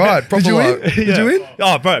man, all right. Did you win? Did you win?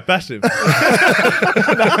 Oh, bro, bashed him.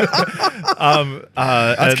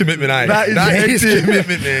 That's commitment, eh? That is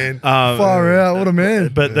commitment, man. Far out, what a man.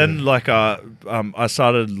 But then, like, I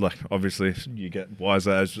started, like, obviously, you get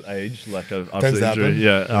wiser as age, like, after the injury.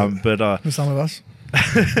 Yeah. For some of us.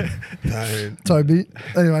 Toby.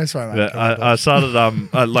 Anyway, sorry, mate. But I started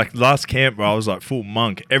like last camp where I was like full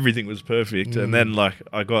monk. Everything was perfect, and then like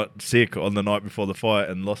I got sick on the night before the fight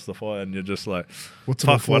and lost the fight, and you're just like, What's it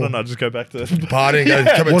all fuck, why for? don't I just go back to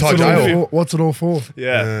Partying, What's it all for?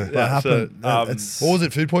 Yeah, What happened? What was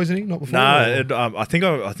it? Food poisoning? Not before. Nah, I think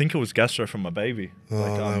it was gastro from my baby.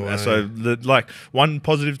 No way. So like one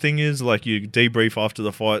positive thing is like you debrief after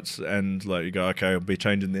the fights and like you go, okay, I'll be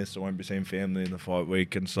changing this. I won't be seeing family in the fight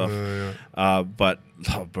week and stuff. But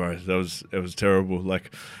bro, it was terrible.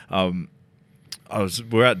 Like,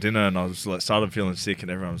 we're at dinner and I was like started feeling sick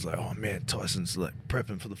and everyone was like, oh man, Tyson's like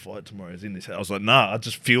prepping for the fight tomorrow. He's in this. I was like, nah, I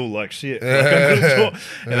just feel like shit. Like, I couldn't talk.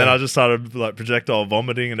 And then I just started like projectile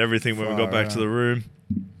vomiting and everything when we got back to the room.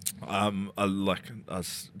 I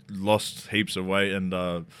lost heaps of weight and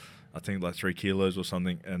I think like 3 kilos or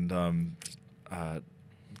something. And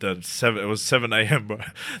it was 7 a.m. bro.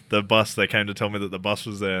 The bus, they came to tell me that the bus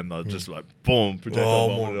was there, and I just like boom, projectile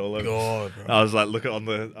vomited all over. God, bro. I was like, look at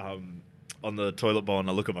on the toilet bowl, and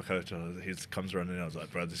I look at my coach, and he comes around, and I was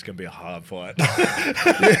like, bro, this is gonna be a hard fight. So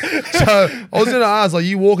I was gonna ask, like,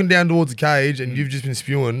 you walking down towards the cage, and you've just been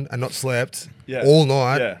spewing and not slept all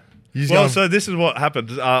night. Yeah. You just Well, going- so this is what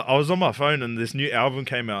happened. I was on my phone, and this new album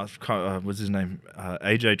came out. What's his name?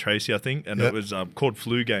 AJ Tracy, I think, and it was called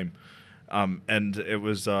Flu Game. And it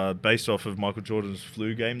was based off of Michael Jordan's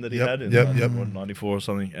flu game that he had in 94 or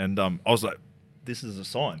something. And I was like, this is a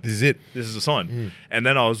sign. This is it. This is a sign. And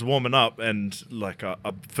then I was warming up and like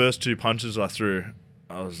first 2 punches I threw,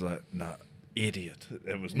 I was like, nah, idiot.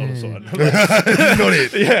 It was not a sign. Not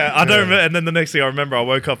it. Yeah, I don't remember. And then the next thing I remember, I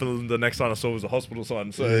woke up and the next sign I saw was a hospital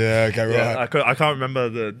sign. So right. I can't remember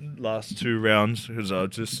the last 2 rounds because I was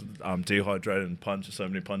just dehydrated and punched so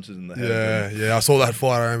many punches in the head. Yeah. I saw that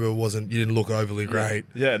fight. I remember you didn't look overly great.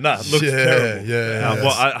 Yeah, it looks terrible. Yeah.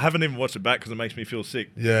 Well, I haven't even watched it back because it makes me feel sick.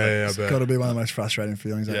 Yeah, It's got to be one of the most frustrating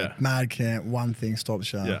feelings. Yeah. Mad camp, one thing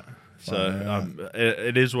stops you. Yeah. So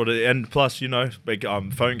it is what it, and plus, you know,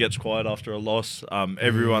 phone gets quiet after a loss.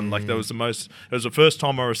 Everyone like it was the first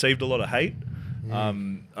time I received a lot of hate.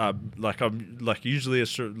 I'm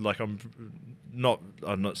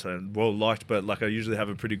not saying well liked, but like I usually have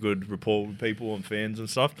a pretty good rapport with people and fans and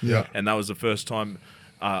stuff. Yeah. And that was the first time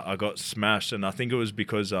I got smashed, and I think it was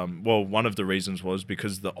because one of the reasons was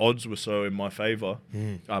because the odds were so in my favor,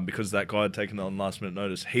 because that guy had taken on last minute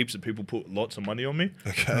notice. Heaps of people put lots of money on me.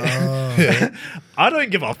 Okay. I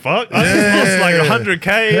don't give a fuck. I just lost like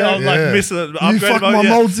 100K. I was like missing You fuck my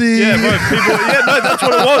multi. Yeah, bro. That's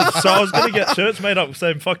what it was. So I was gonna get shirts made up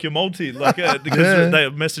saying "fuck your multi," like because they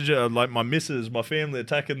message like my missus, my family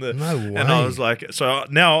attacking the. No way. And I was like, so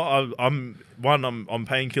now I'm on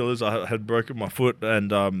painkillers. I had broken my foot,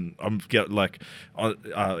 and I'm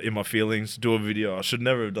in my feelings. Do a video. I should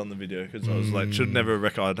never have done the video because I was like, should never have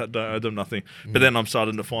record. I don't owe them nothing. But then I'm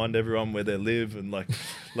starting to find everyone where they live and like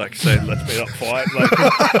say, let's meet up, fight. Like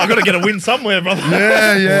I got to get a win somewhere, brother.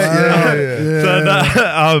 Yeah.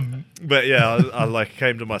 So but yeah, I like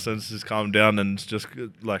came to my senses, calmed down, and just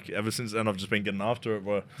like ever since then I've just been getting after it,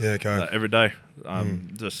 bro. Yeah, okay. Every day.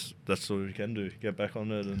 Just that's all you can do. Get back on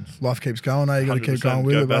it, and life keeps going. You got to keep 100% going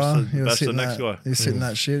with go it, bro. bash the next guy. You're sitting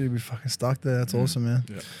that shit. You'll be fucking stuck there. That's awesome, man.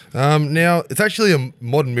 Now it's actually a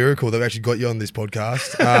modern miracle that we actually got you on this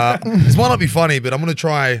podcast. This might not be funny, but I'm going to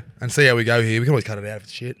try and see how we go here. We can always cut it out if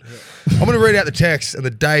it's shit. I'm going to read out the text and the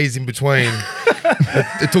days in between.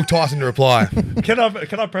 It took Tyson to reply. Can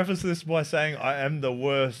I preface this by saying I am the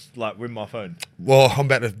worst like with my phone? Well, I'm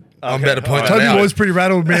about to point that Toby out. was pretty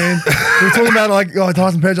rattled, man. We were talking about like,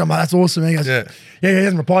 Tyson Pedro. I'm like, that's awesome. And he goes, yeah, he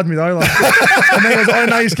hasn't replied to me though. Like, and then he goes, oh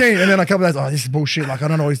no, he's keen. And then a couple of days, this is bullshit. Like, I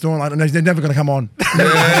don't know what he's doing. Like, they're never gonna come on.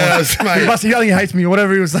 Yes, mate. He must he hates me or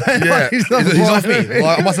whatever he was saying. Yeah, Like, he's off me.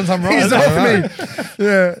 Like, I must have something wrong. He's off me.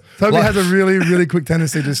 Yeah, Toby has a really, really quick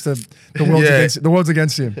tendency just to the world's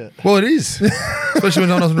against him. Yeah. Well, it is, especially when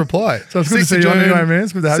no one doesn't reply. So it's good to see you anyway, man.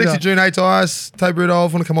 It's good to have you. 6th of June, hey Tice, Tyson Pedro,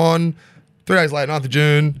 want to come on. 3 days later, 9th of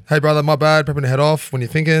June, hey brother, my bad, prepping to head off. When you're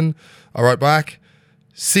thinking, I wrote back.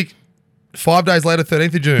 5 days later,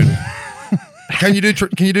 13th of June. Can you do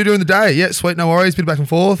during the day? Yeah, sweet, no worries. Bit of back and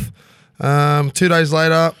forth. 2 days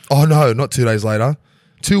later. Oh no, not 2 days later.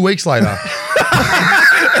 2 weeks later.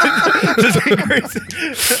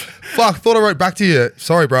 Fuck, thought I wrote back to you.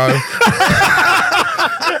 Sorry, bro.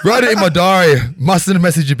 Wrote it in my diary. Mustn't have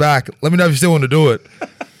messaged you back. Let me know if you still want to do it.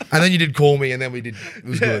 And then you did call me, and then we did. It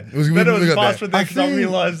was good. It was But it was got fast there. with that because I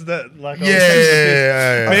realized that like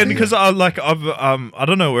Yeah. because I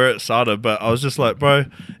don't know where it started, but I was just like, bro,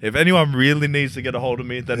 if anyone really needs to get a hold of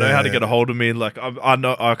me, they know how to get a hold of me. Like I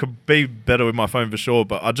know I could be better with my phone for sure,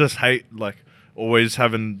 but I just hate like always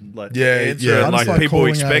having like Yeah, the answer yeah. and I just like like people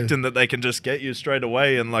calling expecting that they can just get you straight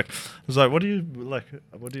away. And like, I was like, what do you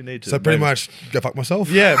need to? So pretty maybe- much go fuck myself.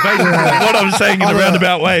 Yeah, basically what I'm saying in a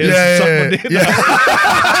roundabout way is Yeah, someone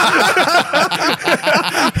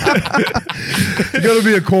You got to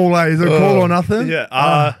be a call, eh? Is it a call or nothing?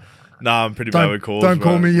 Yeah. Nah, I'm pretty bad with calls. Don't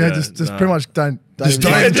call bro. me. Yeah, just nah. pretty much don't. Just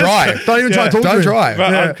even- don't try. Don't even try to talk to Don't him. try.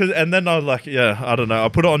 Right, Yeah. and then I was like, I don't know. I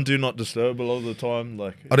put it on Do Not Disturb a lot of the time.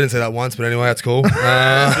 Like, I didn't say that once, but anyway, that's cool. Do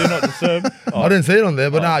Not Disturb. I didn't see it on there,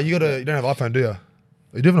 but nah, you don't have iPhone, do you?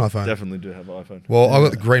 You do have an iPhone. Definitely do have an iPhone. Well, I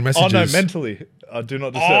got the green Oh messages. no, mentally, I Do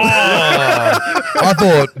Not Disturb. I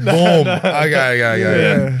thought, boom. Okay.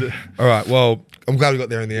 Yeah. All right. Well, I'm glad we got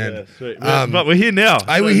there in the Yeah, end. sweet. But we're here now.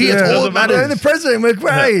 Hey, we're here. It's all that matters. We're in the president. We're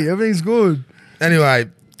great. Everything's good. Anyway,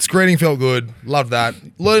 screening felt good. Loved that.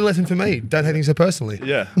 Learning lesson for me. Don't take things so personally.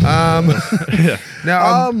 Yeah. Yeah.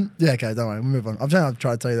 Now, Yeah, okay, don't worry. We'll move on. I've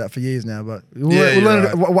tried to tell you that for years now, but we'll Yeah, you're learn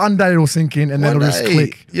right. one day it'll sink in and then one it'll just day,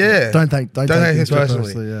 click. Yeah. Don't take things too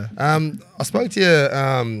personally. Yeah. I spoke to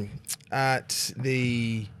you at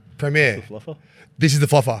the premiere. Fluffer? This is the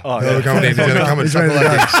fluffer. Oh, Whoever yeah. coming in, he's going to come and He's chuckle ready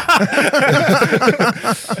to like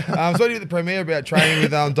this. I spoke to you at the premiere about training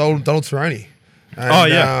with Donald Cerrone. And, Oh,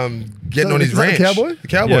 yeah. Getting on his Is that ranch. the cowboy? The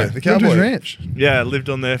cowboy. Yeah. The Come to his cowboy. ranch. Yeah, I lived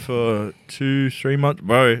on there for 2-3 months,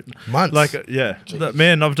 bro. Months. Like,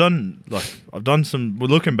 man, I've done some. We're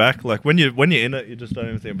looking back, like when you're in it, you just don't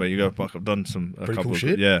even think about it. You go, fuck, I've done a Pretty couple cool of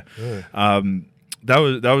shit. Yeah.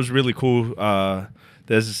 That was really cool.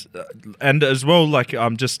 There's and as well, like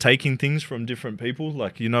I'm just taking things from different people.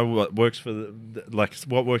 Like, you know, what works for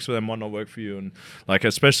what works for them might not work for you, and like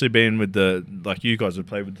especially being with you guys have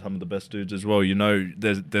played with some of the best dudes as well. You know,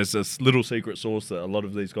 there's this little secret sauce that a lot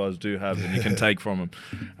of these guys do have, and you can take from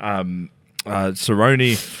them.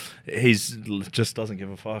 Cerrone, he's just doesn't give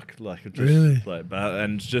a fuck. Like, just, Really?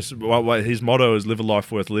 and just his motto is live a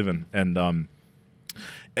life worth living, and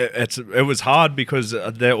it was hard because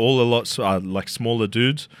they're all a lot like smaller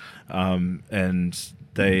dudes, and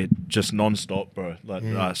they just non-stop, bro.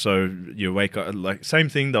 Like so you wake up, like same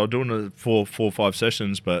thing. They were doing it for 4 or 5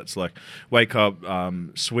 sessions, but it's like wake up,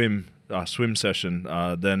 swim session,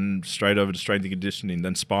 then straight over to strength and conditioning,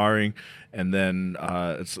 then sparring, and then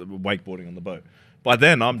it's wakeboarding on the boat. By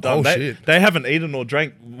then, I'm done. Oh, They haven't eaten or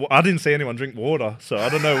drank. I didn't see anyone drink water, so I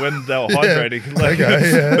don't know when they were hydrating. Like,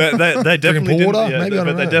 but they definitely water? didn't. Yeah, Maybe, I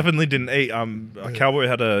don't they know. definitely didn't eat. A cowboy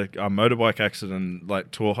had a motorbike accident,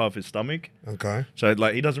 like tore half his stomach. Okay. So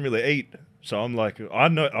like he doesn't really eat. So I'm like, I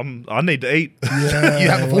need to eat. Yeah, You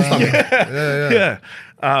have a full stomach. Yeah.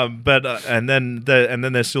 But and then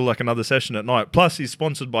there's still like another session at night. Plus he's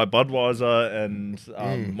sponsored by Budweiser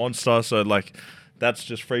and Monster, so like that's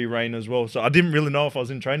just free reign as well. So I didn't really know if I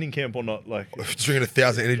was in training camp or not. Like Drinking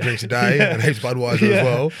 1,000 energy drinks a day and heaps of Budweiser as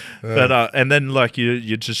well. But and then like you're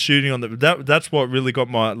just shooting on that's what really got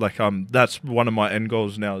my that's one of my end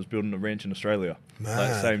goals now is building a ranch in Australia. Man.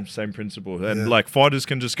 Like same principle. And like fighters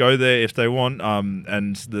can just go there if they want,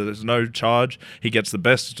 and there's no charge. He gets the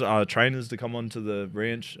best trainers to come onto the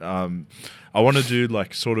ranch. I want to do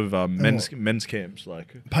like sort of men's camps,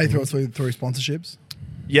 like Pay through sponsorships.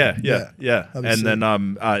 yeah. That'd be And sick. then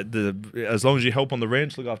as long as you help on the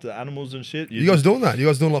ranch, look after the animals and shit. You guys doing that? You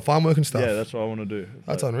guys doing like farm work and stuff? Yeah, that's what I want to do.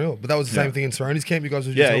 That's Like, unreal. But that was the same thing in Cerrone's camp. You guys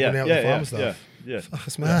were just yeah, helping out with the farm yeah, stuff. yeah.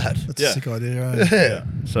 That's mad. That's Yeah. a sick idea, right? Yeah.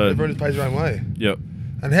 So Everyone just pays their own way. yep.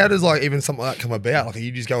 And how does like even something like that come about? Like, are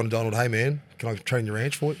you just going to Donald, hey man, can I train your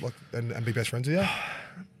ranch for it, like, and be best friends with you?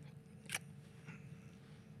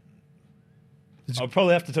 I'll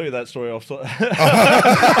probably have to tell you that story offline.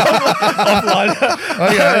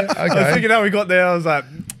 Okay, I was thinking how we got there. I was like,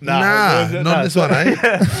 Nah, not this one, eh?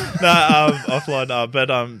 Offline. But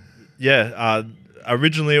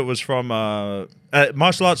originally it was from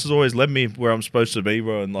martial arts has always led me where I'm supposed to be,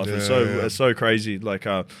 bro. In life, it's so crazy. Like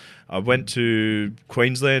I went to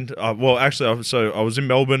Queensland. I was in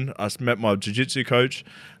Melbourne. I met my jiu-jitsu coach,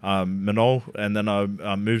 Manol, and then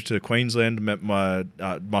I moved to Queensland. Met my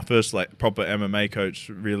first like proper MMA coach,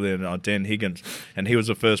 really, and Dan Higgins, and he was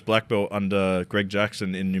the first black belt under Greg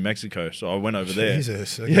Jackson in New Mexico. So I went over there.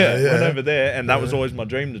 Jesus. Okay, Went over there, and that was always my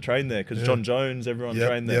dream to train there because John Jones, everyone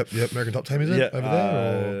trained there. Yep. American Top Team, is it? Over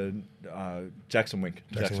there? Or? Jackson Wink.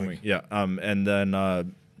 Jackson Wink. Yeah. And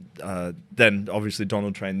then obviously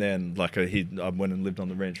Donald trained there, and like I went and lived on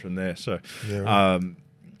the ranch from there. So, and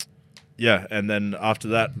then after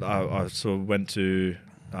that, I sort of went to.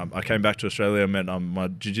 I came back to Australia. I met my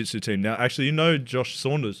jiu-jitsu team. Now, actually, you know Josh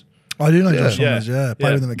Saunders. I do know Yeah. Josh Saunders. Yeah,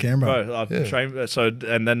 played with him at Canberra. Bro, I've Yeah. trained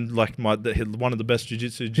and then like one of the best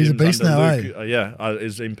jiu-jitsu gyms He's a beast under now, Luke,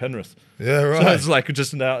 is in Penrith. Yeah, right. So it's like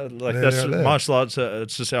just now, like Yeah, that's yeah. martial arts.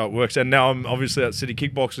 It's just how it works. And now I'm obviously at City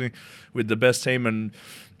Kickboxing with the best team. And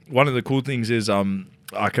one of the cool things is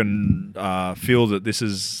I can feel that this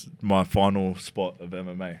is my final spot of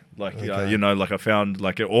MMA. Like Okay. like I found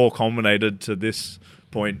like it all culminated to this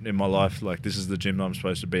point in my life. Like this is the gym I'm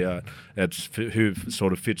supposed to be at. It's who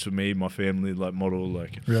sort of fits with me, my family, like model.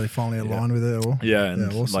 Like Really finally aligned with it. Or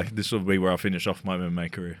and awesome. like this will be where I finish off my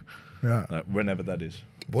MMA career. Yeah. Like, whenever that is.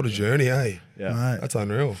 What a journey, eh? Yeah. Mate. That's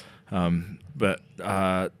unreal. But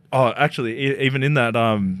actually, even in that,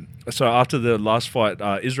 so after the last fight,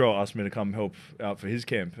 Israel asked me to come help out for his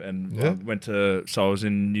camp, and so I was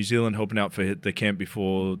in New Zealand helping out for the camp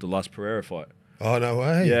before the last Pereira fight. Oh, no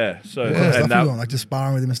way. Yeah, so What kind of stuff and are you doing? Like just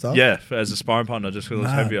sparring with him and stuff? yeah, as a sparring partner, just because it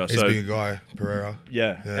was Mad. heavier. He's So a big guy, Pereira.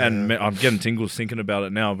 yeah, Yeah, and yeah. I'm getting tingles thinking about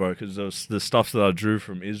it now, bro, because the stuff that I drew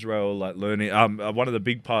from Israel, like learning. One of the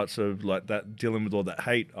big parts of like that, dealing with all that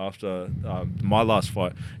hate after my last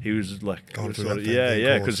fight, he was like, Going through sort that of, thing, yeah, of yeah,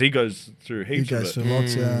 course. because he goes through He heaps of goes it. through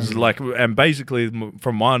lots. Yeah. It's like, and basically,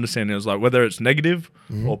 from my understanding, it's like whether it's negative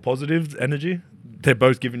or positive energy, they're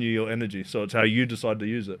both giving you your energy. So it's how you decide to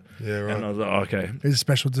use it. Yeah, right. And I was like, oh, okay. He's a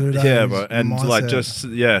special dude. eh? Yeah, His bro, and like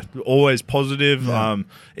mindset. always positive. Yeah.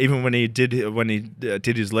 Even when he did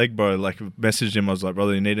his leg, bro, like messaged him. I was like,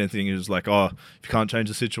 brother, you need anything? He was like, oh, if you can't change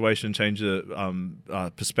the situation, change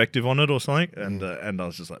the perspective on it or something. And I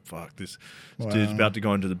was just like, fuck, this dude's about to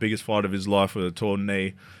go into the biggest fight of his life with a torn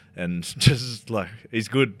knee, and just like he's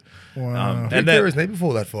good. Wow. Did And he tear then his knee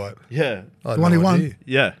before that fight? yeah, I had The one no he won? idea.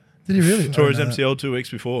 yeah, Did he really? tore his I didn't know MCL 2 weeks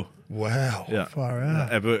before. Wow. Yeah. Far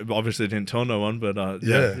out. But obviously didn't tell no one, but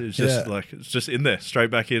Yeah. it's just Yeah. like it's just in there, straight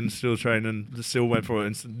back in, still training, still went for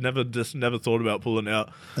it, and never thought about pulling out.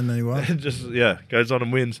 And then he won. And just goes on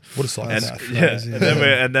and wins. What a And psychopath. crazy.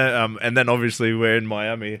 and then obviously we're in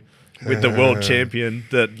Miami with the world champion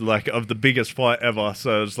that like of the biggest fight ever.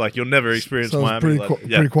 So it's like you'll never experience So it was Miami. pretty, like,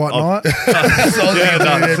 pretty quiet night.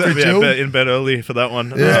 Pretty chill. in bed early for that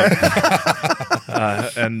one.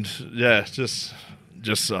 And yeah, just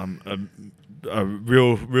a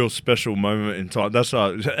real special moment in time. That's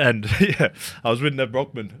and yeah, I was with Ned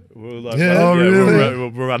Brockman. We were like, Yeah. Oh, really?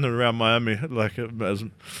 we're running around Miami, like as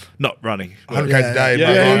not running. 100 Yeah. K's a day.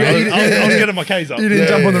 Yeah, bro. I was getting my K's up. You didn't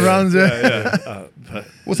jump on the runs, yeah. But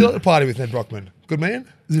What's it like to party with Ned Brockman? Good man?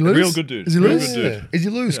 Is he loose? Real good dude. Is he Real loose? good dude. Is he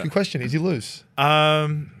loose? Yeah. Good question. Is he loose?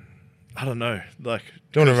 I don't know, like.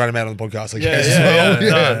 Don't want to run him out on the podcast, I Yeah, guess. as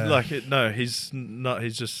well. yeah. No, he's not.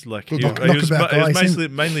 He's just like he Good was knockabout guy, he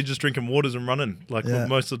seemed- mainly just drinking waters and running. Like Yeah.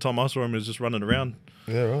 most of the time I saw him, he was just running around.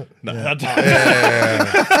 Yeah, right. No, Yeah.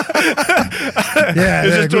 Yeah.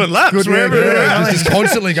 He's just doing laps wherever. Just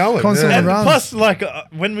constantly going. Constantly yeah. And runs. plus, like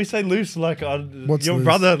when we say loose, like What's your loose?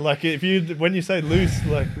 brother, like when you say loose,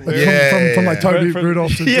 like Like Yeah. from like Toby From-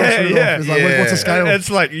 Rudolph to Yeah, Josh Rudolph. yeah. It's like, Yeah. what's the scale? it's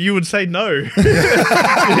like you would say no.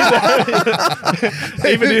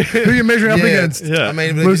 Even if, Who are you measuring up Yeah. against? yeah. I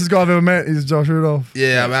mean, Loosest guy I've ever met is Josh Rudolph.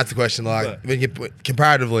 yeah, I mean, that's the question. Like, I mean,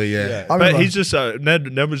 comparatively, yeah. I But remember- he's just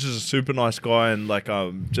Ned was just a super nice guy, and like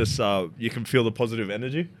just you can feel the positive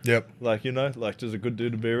energy. Yep. Like like just a good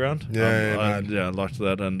dude to be around. Yeah, I liked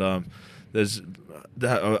that, and there's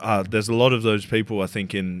a lot of those people I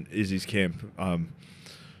think in Izzy's camp.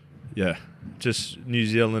 Just New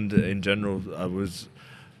Zealand in general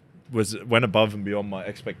went above and beyond my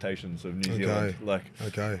expectations of New Zealand. Like,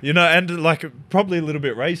 Okay. and like probably a little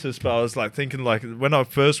bit racist, but I was like thinking like when I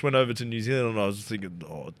first went over to New Zealand, I was thinking,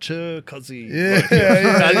 oh, cuzzy.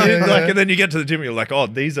 Yeah, Like, and then you get to the gym, and you're like, oh,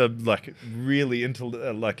 these are like really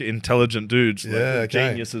intelligent dudes, like Yeah, okay.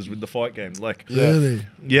 geniuses with the fight game. Like, Really?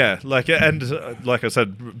 yeah, like and like I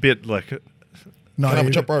said, a bit like. No, Can I have a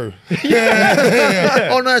you- chop, bro? Yeah.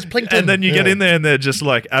 Oh, no, it's plankton. And then you get Yeah. in there and they're just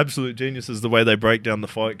like absolute geniuses the way they break down the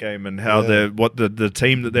fight game and how what the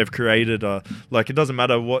team that they've created are like. It doesn't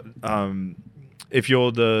matter what if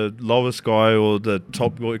you're the lowest guy or the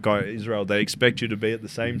top guy in Israel, they expect you to be at the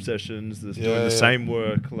same sessions, doing the same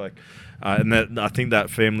work, like. And that I think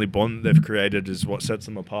that family bond they've created is what sets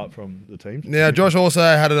them apart from the team. Now, Josh also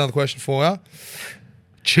had another question for you.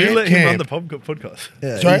 You let him run the Camp. podcast.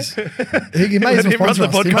 Yeah, Sorry? he may as well sponsor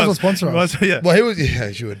us. He might as well sponsor us. Yeah. Well, he was, yeah,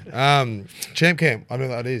 he should. Champ Camp. I don't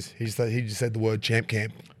know what that is. He just said the word Champ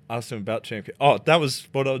Camp. Asked him about champion. Oh, that was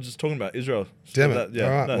what I was just talking about. Israel. Damn So it. yeah,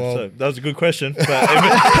 All right, well- so that was a good question. But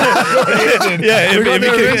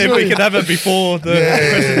if we could have it before the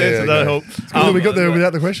question and answer, that'll help. We got there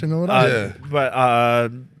without the question or whatever. But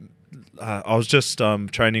I was just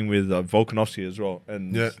training with Volkanovski as well,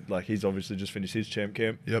 and Yeah. like he's obviously just finished his champ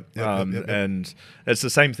camp. Yep. And it's the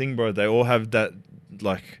same thing, bro. They all have that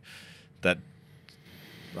like that.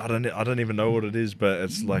 I don't even know what it is, but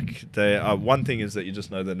it's like they. One thing is that you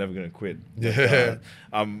just know they're never going to quit. Yeah.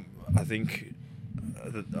 I think.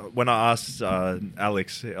 When I asked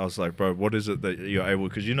Alex, I was like, bro, what is it that you're able,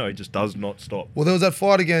 because he just does not stop. Well, there was that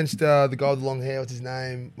fight against the guy with the long hair, what's his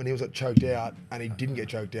name, when he was choked out, and he didn't get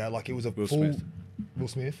choked out. Like, it was a Will full... Smith. Will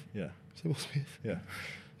Smith? Yeah. Is it Will Smith? Yeah.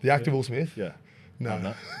 The actor Will Smith? Yeah.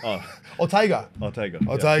 No. Oh, Ortega.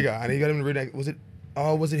 Ortega. And he got him in a rear naked... Was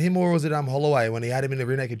it him or was it Holloway when he had him in a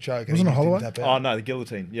rear naked choke? Wasn't it Holloway? Oh, no, the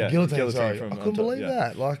guillotine. Yeah. Guillotine, sorry. from I couldn't believe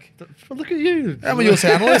that. Like... Well, look at you. I'm a US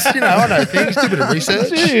analyst, I know things, do a bit of research.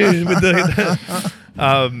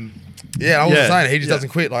 Yeah, I was saying, he just doesn't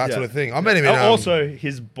quit, like that sort of thing. I met him in... also,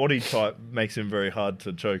 his body type makes him very hard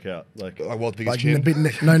to choke out. Like what's biggest Like chin?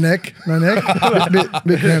 no neck,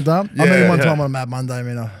 bit cramped up. I met him one time on a Mad Monday. I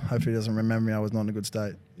mean, hopefully he doesn't remember me. I was not in a good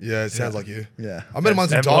state. Yeah, it sounds like you. Yeah, I met him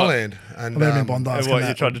once in And what? Thailand. And I met him in Bondi. and what,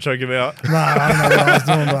 you tried to choke him out? No, I don't know what I was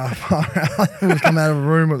doing, but he was coming out of a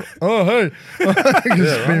room with, oh, hey.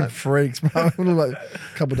 Just being freaks, bro. It was like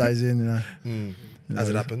a couple of days in, As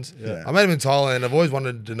it happens. Yeah. I met him in Thailand. I've always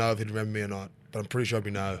wanted to know if he'd remember me or not, but I'm pretty sure he'd be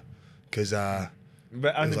no, because But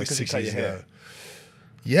it only was like because 6 you cut years your ago.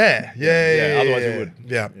 hair. Yeah. Otherwise you would.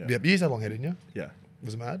 Yeah. Yeah. You used to have long hair, didn't you? Yeah.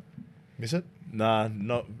 Was it mad? Miss it? Nah,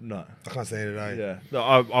 no. I can't stand it, eh? Yeah. No,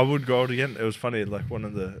 I would grow it again. It was funny. Like one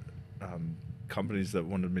of the companies that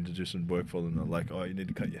wanted me to do some work for them, they're like, "Oh, you need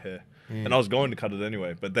to cut your hair," and I was going to cut it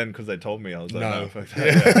anyway. But then because they told me, I was like, "No, fuck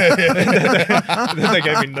that." Then they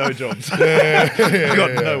gave me no jobs. I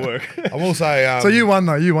got no work. I will say. So you won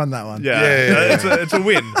though. You won that one. Yeah. It's a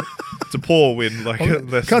win. It's a poor win. Like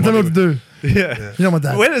less Can't tell me money. what to do. Yeah. You know my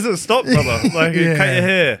dad. Where does it stop, brother? Like, Yeah. cut your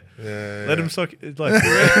hair. Yeah, Let him suck. Like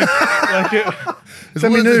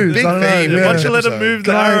Send me news. Big I don't know. theme. Yeah. once you let him episode. move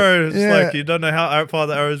the Can I- arrow, it's yeah. like you don't know how far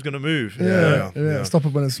the arrow is going to move. Yeah. Stop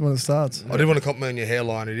it when it starts. I did want to compliment your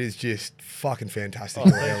hairline. It is just fucking fantastic.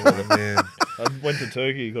 Your hairline, man. I went to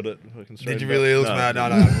Turkey, got it fucking straight. Did you really? It was mad. No.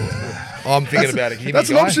 I'm thinking about it. Give me That's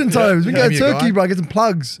an your guy. option, Tomes. We Give go me your Turkey, guy. bro. Get some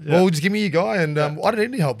plugs. Well, just give me your guy, and I don't need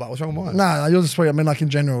any help. But what's wrong with mine? Nah, you're just sweet. I mean, like in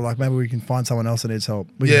general, like maybe we can find someone else that needs help.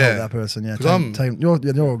 We can Yeah. help that person. Yeah, 'Cause you're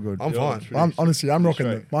all good. I'm fine. I'm honestly, I'm rocking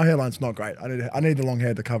straight. it. My hairline's not great. I need the long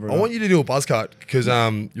hair to cover it. I want you to do a buzz cut because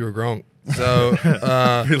you're a gronk. So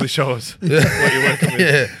Really show us what you're working with.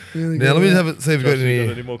 yeah. Really Now good, let me yeah. have it. See if we've got You got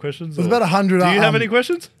any. any more questions? There's or- about 100. Do you have any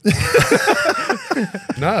questions?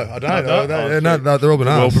 No, I don't. No? No, they're all been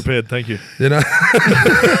Well asked. prepared, thank you. You know,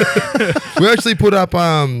 we actually put up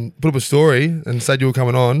a story and said you were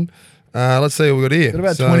coming on. Let's see what we got here. Got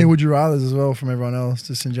about So- 20 would you rather's as well from everyone else,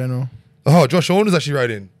 just in general. Oh, Josh Saunders actually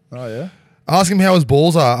wrote in. Oh yeah. Ask him how his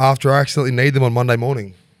balls are after I accidentally need them on Monday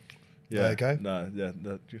morning. Yeah. Okay. No, yeah.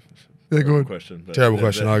 They're good. Question. But Terrible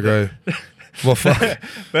question. I agree. Well, fuck.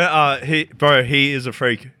 But he is a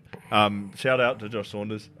freak. Shout out to Josh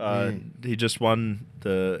Saunders. He just won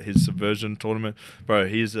his subversion tournament. Bro,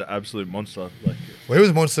 he's an absolute monster. Like, Well, he was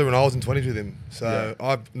a monster when I was in 20s with him. So Yeah.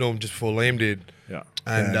 I knew him just before Liam did. yeah.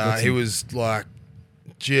 And Yeah, that's he was like,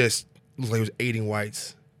 just looked like he was eating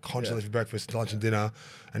weights constantly for breakfast, lunch, and dinner.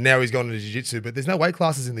 And now he's gone into jiu-jitsu. But there's no weight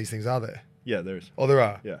classes in these things, are there? Yeah, there is. Oh, there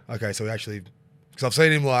are? Yeah. Okay, so he actually... Because I've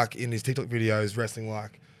seen him like in his TikTok videos wrestling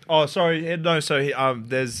like... Oh, sorry. No, so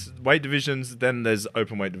there's weight divisions, then there's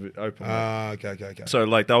open weight. Okay. So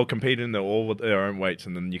like they'll compete in all with their own weights,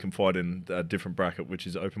 and then you can fight in a different bracket, which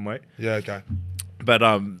is open weight. Yeah, okay. But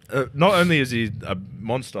not only is he a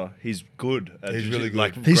monster, he's good. At He's really good.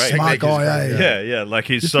 Like, He's great. smart Technique is guy, great, yeah. Yeah. Like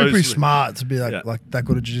he's He's so pretty smart to be Yeah. like that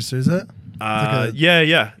good at jiu-jitsu, is it?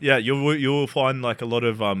 Yeah. You'll find like a lot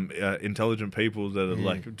of intelligent people that are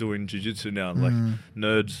like doing jiu-jitsu now, like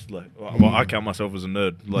nerds. Like, well, I count myself as a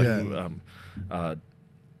nerd. Like,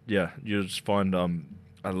 you just find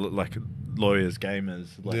like lawyers, gamers,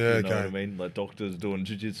 like Yeah, you know okay. what I mean, like doctors doing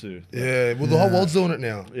jiu-jitsu. Yeah, well, the whole world's doing it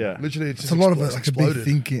now. Yeah. Literally, it's It's just a lot of it, it's like a big exploded.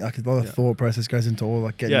 thinking, like a lot of thought process goes into all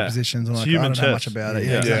like getting Yeah. positions. And It's like, I human don't know much chess. about it.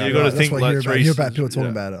 Yeah. Yeah, exactly. You gotta Right. think That's what I like hear about. three- I hear about people talking yeah.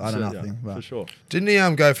 about it. I know So, nothing. for But sure. Didn't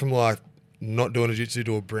he go from like not doing jiu-jitsu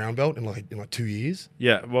to a brown belt in like 2 years?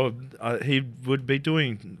 Yeah, well, he would be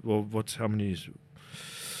doing how many years?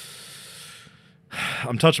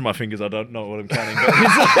 I'm touching my fingers. I don't know what I'm counting. But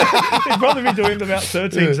he'd probably be doing about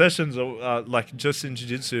 13 sessions, or like just in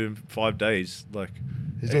jiu-jitsu in 5 days. Like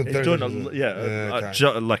He's doing 30 sessions. Oh,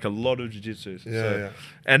 okay. like a lot of jiu-jitsu. Yeah.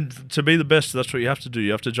 And to be the best, that's what you have to do.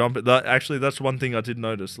 You have to jump it. Actually, that's one thing I did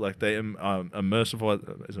notice. Like they immerse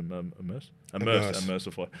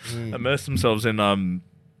themselves in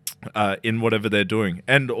in whatever they're doing.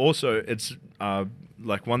 And also, it's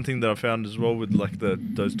like one thing that I found as well with like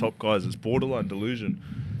those top guys is borderline delusion.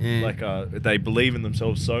 Like they believe in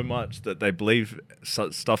themselves so much that they believe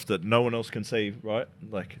stuff that no one else can see, right?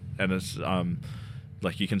 Like, and it's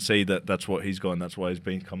like you can see that that's what he's gone. That's why he's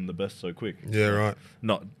become the best so quick. Yeah, right.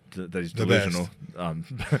 Not that he's The delusional,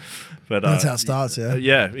 but That's how it starts, yeah.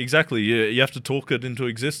 Yeah, exactly. You have to talk it into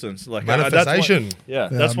existence, like Manifestation.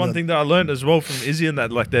 That's one thing that I learned as well from Izzy, and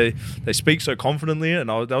that like they speak so confidently, and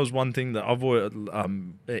that was one thing that I've always,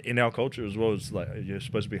 in our culture as well. Is like you're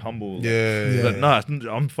supposed to be humble. Like, Yeah. but nah,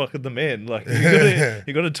 I'm fucking the man. Like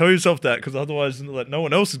you got to tell yourself that, because otherwise, like no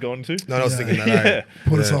one else is going to. No one else thinking that. Yeah. eh?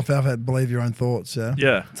 Put yourself out there, believe your own thoughts, yeah?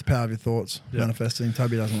 Yeah. It's the power of your thoughts, manifesting.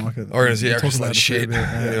 Toby doesn't like it. Or is We'll yeah, talk just about like it a fair shit. bit,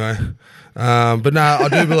 yeah. Anyway, but no, I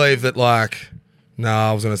do believe that. Like, no,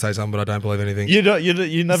 I was going to say something, but I don't believe anything. You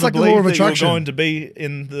never like the law of believed that you were attraction. going to be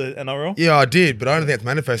in the NRL. Yeah, I did, but I don't think it's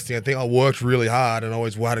manifesting. I think I worked really hard and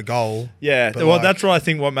always had a goal. Yeah, But well, like- that's what I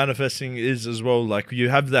think what manifesting is as well. Like you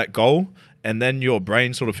have that goal, and then your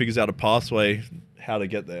brain sort of figures out a pathway how to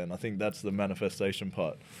get there, and I think that's the manifestation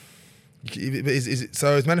part.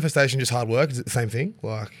 Is manifestation just hard work? Is it the same thing?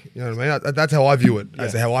 Like, you know what I mean? That's how I view it,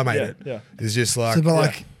 as to how I made it. Yeah. It's just like, So, but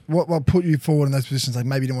like, what put you forward in those positions? Like,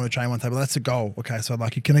 maybe you didn't want to train one day, but that's a goal. Okay, so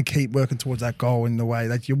like, you're gonna keep working towards that goal in the way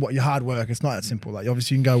like your hard work. It's not that simple. Like,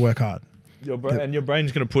 obviously, you can go work hard. And your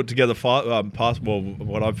brain's going to put together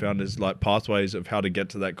what I've found is like pathways of how to get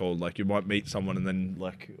to that goal. Like you might meet someone and then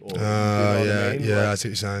like, or, you know what I mean? yeah, Like, I see what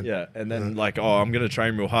you're saying. yeah, and then like, oh, I'm going to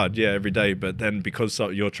train real hard, every day. But then because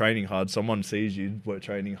you're training hard, someone sees you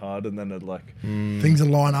training hard, and then it like Things that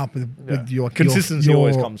line up with your consistency your,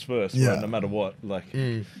 always comes first, yeah. right, no matter what. Like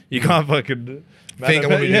you can't fucking Think I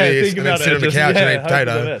want to do this think and then about sit it, on the just, couch and eat hope for the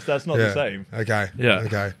potato. best. That's not the same. Okay. Yeah.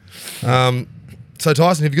 Okay. So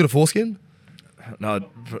Tyson, have you got a foreskin? No,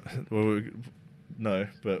 no.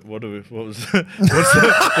 But what are we? What was? What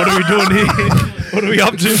are we doing here? What are we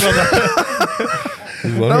up to,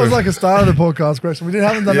 brother? That was like a start of the podcast question. We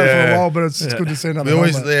haven't done that for Yeah. a while, but it's good to see another. We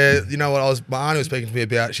always, helmet. you know what? My auntie was speaking to me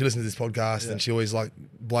about. She listens to this podcast and she always like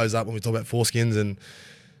blows up when we talk about foreskins and.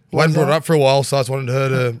 I hadn't brought it up for a while, so I just wanted her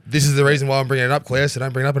to. This is the reason why I'm bringing it up, Claire. So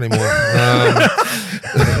don't bring it up anymore.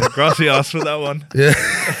 Grassy asked for that one. Yeah,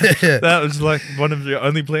 That was like one of your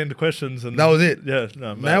only planned questions, and that was it. Yeah,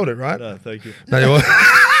 no, Nailed it, right? No, thank you. No, you what?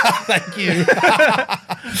 Thank you.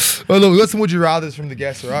 Well, look, we got some would you rather's from the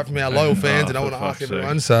guests, all right, from our loyal fans, and I for want to ask fuck's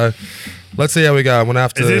everyone. So let's see how we go. I'm gonna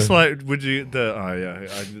have to. Is this like? Would you?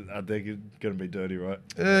 I think it's gonna be dirty, right?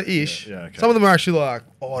 Ish? Yeah, okay. Some of them are actually like,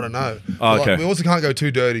 I don't know. Oh, But, like, okay. we also can't go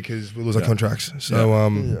too dirty because we lose our contracts. So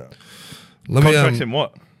Yeah. let Contracts me in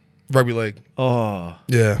what? rugby league. Oh,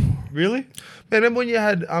 Yeah. really? Man, remember when you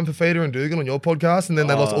had Fafita and Dugan on your podcast and then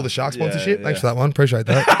they lost all the Shark yeah, sponsorship? Thanks yeah. for that one. Appreciate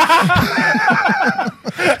that.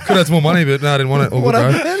 Could have had some more money, but no, I didn't want it. All What good,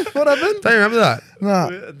 bro. happened? What happened? Don't you remember that?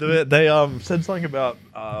 No. They said something about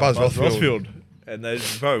Buzz Rothfield. and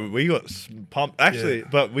bro, we got pumped actually,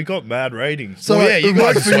 but we got mad ratings. So Well, yeah, you it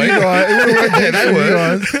worked guys for you sweet. guys. It would've worked Yeah, they for you were.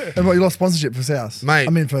 guys. And what, you lost sponsorship for South, Mate, I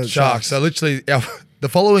mean for Sharks. So literally, the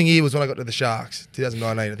following year was when I got to the Sharks,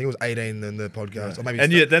 2019. I think it was 18 then the podcast. Or maybe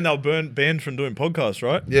And yeah, then they were banned from doing podcasts,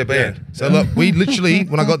 right? Yeah, banned. So look, we literally,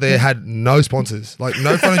 when I got there, had no sponsors. Like,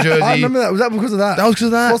 no front of jersey. I remember that. Was that because of that? That was because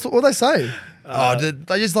of that. What did they say?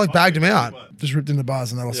 They just like bagged him out. Just ripped in the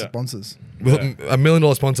bars and they lost Yeah. sponsors. With $1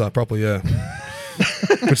 million sponsor, properly, yeah.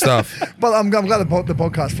 Good stuff. But I'm glad the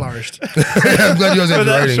podcast flourished. I'm glad you guys For had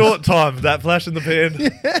that ratings. short time, that flash in the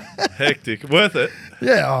pan, hectic, worth it.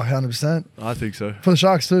 Yeah, 100%. I think so. For the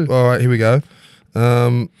Sharks too. All right, here we go.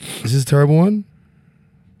 Is this a terrible one?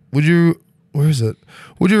 Where is it?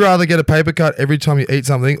 Would you rather get a paper cut every time you eat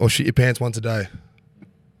something or shit your pants once a day?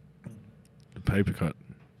 The paper cut.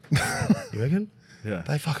 You reckon? Yeah.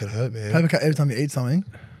 They fucking hurt, man. Paper cut every time you eat something.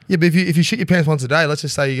 Yeah, but if you shit your pants once a day, let's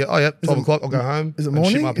just say you go, 12 o'clock, I'll go home. Is it and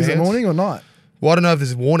shit morning? my Is it pants. morning or night? Well, I don't know if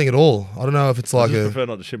there's warning at all. I don't know if it's I like just prefer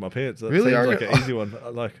not to shit my pants. That Really? seems like an easy one.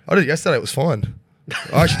 Like, I did it yesterday. It was fine.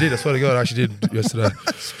 I actually did. I swear to God, I actually did yesterday.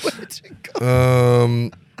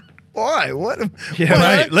 Why? What? yeah,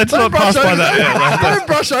 mate. Let's Don't not pass brush by over that. Yeah, Don't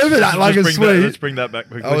brush over that like it's let's sweet. bring that back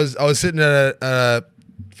quickly. I was sitting at a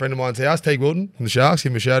friend of mine's house, Teague Wilton from the Sharks,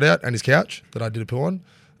 give him a shout out, and his couch that I did a poo on.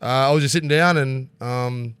 I was just sitting down and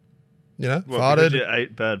What, because farted. you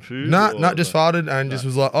ate bad food? No, or just like- farted and just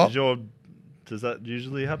was like, oh. Does that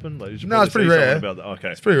usually happen? Like, you should No, it's probably pretty see rare. someone About that.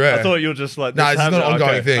 Okay, It's pretty rare. I thought you were just like. No, this it's not happens- an ongoing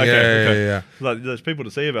okay, thing. okay. Yeah. Like, there's people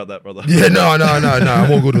to see about that, brother. Yeah, no.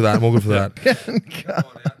 I'm all good with that. I'm all good for that.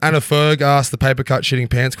 Anna Ferg asked the paper cut shitting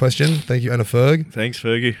pants question. Thank you, Anna Ferg. Thanks,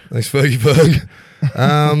 Fergie. Thanks, Fergie Ferg.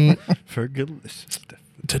 Fergalicious.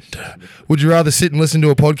 Would you rather sit and listen to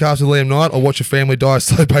a podcast with Liam Knight or watch your family die a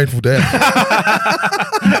slow, painful death?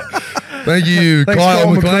 Thank you, Thanks, Kyle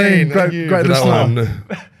Kyle McLean. McLean. Thank you Great for that listener.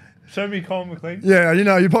 one. Show me Colin McLean. Yeah,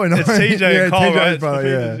 you probably know. It's TJ yeah, and Kyle, TJ's right?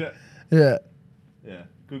 brother, yeah. Yeah,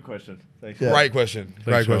 good question. Thanks. Yeah. Great question.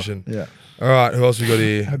 Great Sean. question. Yeah. All right, who else we got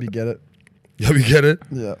here? Hope you get it. Hope you get it.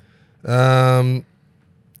 Yeah.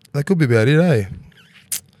 That could be about it, eh?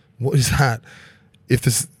 What is that? If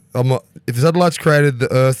the satellites created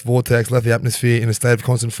the Earth vortex, left the atmosphere in a state of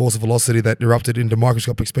constant force of velocity that erupted into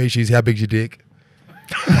microscopic species, how big's your dick?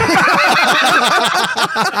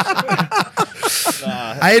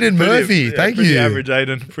 Aiden Murphy, thank pretty you. Average,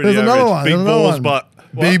 Aiden. Pretty There's another average. one, Big there's another balls, one. but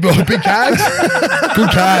Big cags? Good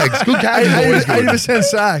cags. Good cags is always good. 80%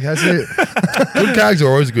 sack. That's it. Good cags are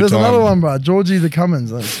always a good There's time. another one, bro. Georgie the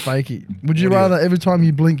Cummins. That's fakey. Would you What do you- rather every time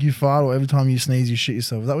you blink you fart or every time you sneeze you shit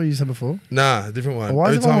yourself? Is that what you said before? Nah, a different one. Or why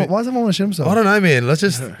does Every time everyone want to shit himself? I don't know, man. Let's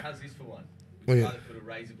just... How's this for one? What do you- Either put a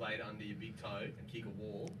razor blade under your big toe and kick a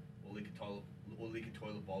wall, or lick a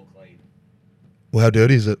toilet bowl clean. Well, how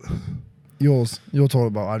dirty is it? Yours. Your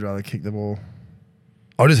toilet bowl. I'd rather kick the ball.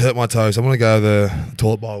 I just hurt my toes. I'm going to go the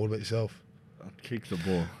toilet bowl. What about yourself? kick the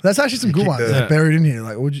ball. That's actually some good kick ones the- like, buried in here.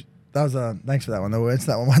 Like, would you? That was thanks for that one. We'll answer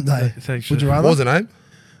that one day. Thanks. Would you What rather? was the name?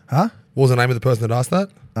 Huh? What was the name of the person that asked that?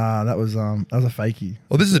 That was a fakey.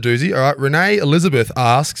 Well, this is a doozy. All right. Renee Elizabeth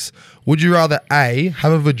asks, would you rather A,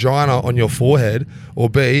 have a vagina on your forehead, or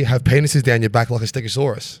B, have penises down your back like a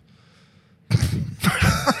stegosaurus?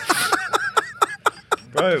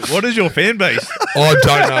 Bro, what is your fan base? I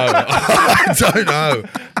don't know. I don't know.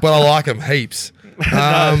 But I like them heaps.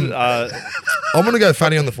 I'm going to go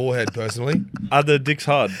funny on the forehead, personally. Are the dicks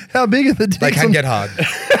hard? How big are the dicks? They can get hard.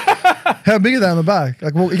 How big are they on the back?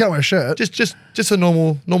 Like, well, you can't wear a shirt. Just a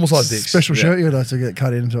normal size dick. Special Yeah. shirt you'd have to get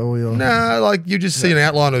cut into all your. Nah, like you just see an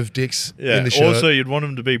outline of dicks Yeah. in the shirt. Also, you'd want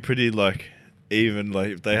them to be pretty like even. Like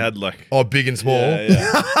if they had like. Oh, big and small. Yeah,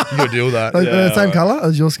 yeah. You got to deal with that. Like, Yeah, they're the same right. color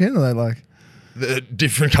as your skin, or they like? The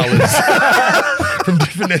different colours from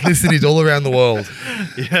different ethnicities all around the world.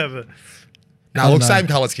 Yeah, but No, don't look, know. same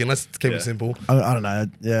colour skin. Let's keep Yeah. it simple. I don't know.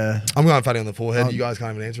 Yeah. I'm going funny on the forehead. You guys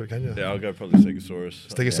can't even answer it, can you? yeah, I'll go probably Stegosaurus.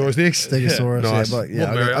 Stegosaurus dicks. Stegosaurus. Nice. Yeah, but yeah,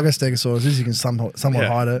 What merrier? I guess Stegosaurus is you can somewhat Yeah.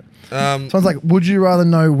 hide it. Um, Sounds like, would you rather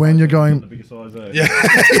know when you're going? Bigger size, eh? yeah.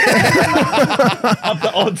 Up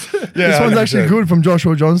the odds. Yeah, This one's 100%. actually good from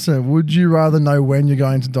Joshua Johnson. Would you rather know when you're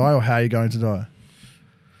going to die or how you're going to die?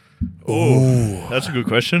 Oh, that's a good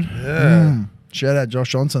question. Yeah. Shout out Josh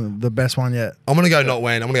Johnson, the best one yet. I'm going to go not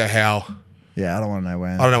when. I'm going to go how. Yeah, I don't want to know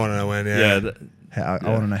when. I don't want to know when. Yeah. Yeah. I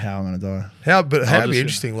want to know how I'm going to die. How? But how would be just-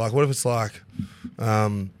 interesting? Like, what if it's like,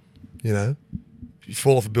 you know, you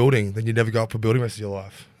fall off a building, then you never go up a building the rest of your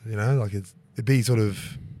life. You know, like it'd be sort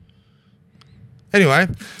of. Anyway,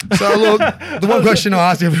 so look, the one question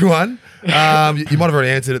I asked everyone, you might have already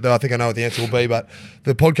answered it though. I think I know what the answer will be, but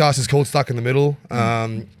the podcast is called Stuck in the Middle.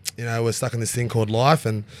 You know, we're stuck in this thing called life,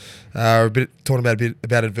 and talking about a bit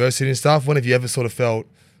about adversity and stuff. When have you ever sort of felt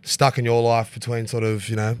stuck in your life between sort of,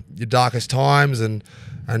 you know, your darkest times, and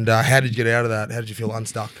how did you get out of that? How did you feel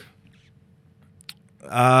unstuck?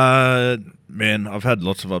 Man, I've had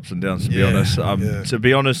lots of ups and downs, to be Yeah, honest. yeah. To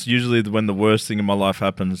be honest, usually when the worst thing in my life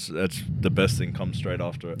happens, it's the best thing comes straight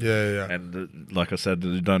after it. Yeah. And like I said,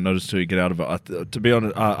 you don't notice till you get out of it. To be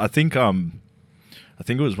honest, I think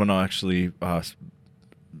it was when I actually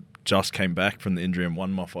just came back from the injury and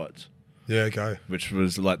won my fights, Yeah, okay. which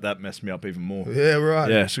was like that messed me up even more. Yeah,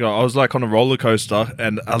 right. Yeah, so I was like on a roller coaster,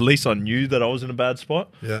 and at least I knew that I was in a bad spot.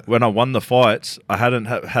 Yeah. When I won the fights, I hadn't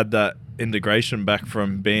had that integration back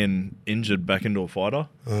from being injured back into a fighter,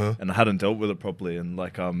 and I hadn't dealt with it properly. And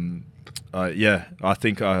like, yeah, I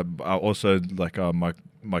think I also like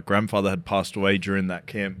my grandfather had passed away during that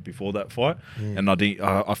camp before that fight, and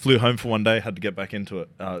I flew home for one day, had to get back into it.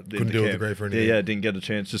 Couldn't deal with the grief or anything. Yeah, didn't get a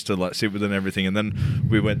chance just to like sit with it and everything. And then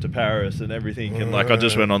we went to Paris and everything, and like I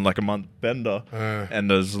just went on like a month bender, and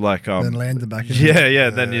there's like Then landed back in.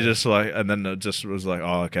 yeah. Then you just like, and then it just was like,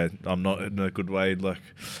 oh, okay, I'm not in a good way. Like,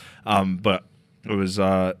 but it was.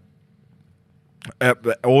 It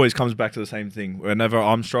always comes back to the same thing. Whenever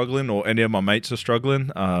I'm struggling or any of my mates are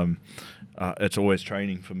struggling, it's always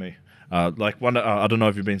training for me. Like one, I don't know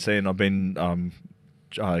if you've been seeing. I've been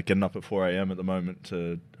getting up at 4 a.m. at the moment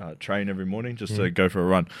to train every morning just to go for a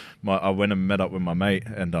run. I went and met up with my mate,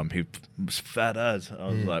 and he was fat as. I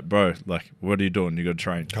was like, bro, like, what are you doing? You got to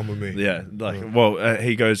train. Come with me. Yeah, like, well,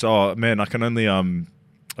 he goes, oh man, I can only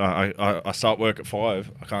I start work at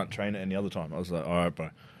 5. I can't train at any other time. I was like, all right, bro.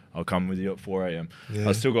 I'll come with you at 4 a.m. Yeah.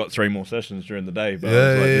 I still got 3 more sessions during the day, but Yeah, I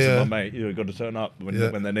was like, yeah, this yeah. is my mate. You've got to turn up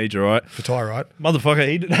when they need you, right? For Ty, right? Motherfucker,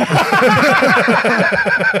 he did.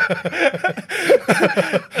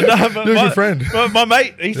 Who's your friend? My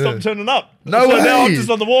mate, he stopped turning up. No so now I'm way. just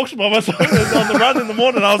on the walks by myself on the run in the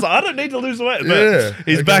morning. I was like, I don't need to lose the weight. But Yeah,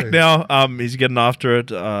 he's okay. back now. He's getting after it.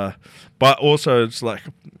 But also, it's like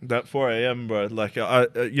that 4 a.m., bro. Like,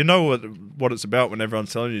 you know what it's about when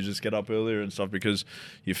everyone's telling you just get up earlier and stuff because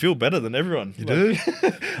you feel better than everyone. You do?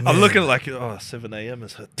 I'm looking like, 7 a.m.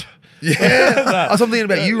 is it. Yeah. I'm thinking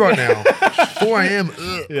about you right now. 4 a.m.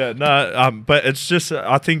 Ugh. Yeah, no, but it's just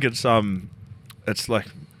I think it's like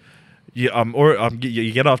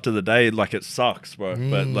you get after the day like it sucks, bro.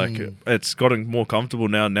 But like it's gotten more comfortable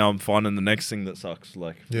now. Now I'm finding the next thing that sucks.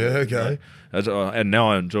 Like Okay. and now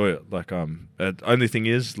I enjoy it. Like the only thing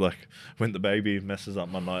is like when the baby messes up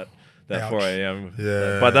my night. That Ouch. 4 a.m.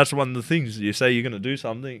 Yeah. But that's one of the things. You say you're going to do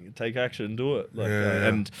something, take action, do it. Like, Yeah.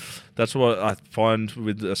 And that's what I find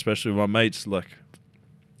with, especially my mates, like,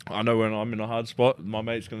 I know when I'm in a hard spot, my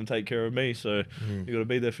mate's going to take care of me. So you got to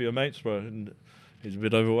be there for your mates, bro. And he's a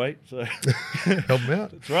bit overweight, so Help him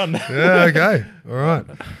out. let's run. Yeah, okay. All right.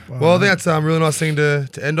 Well, I think that's a really nice thing to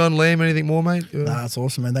end on. Liam, anything more, mate? Nah, that's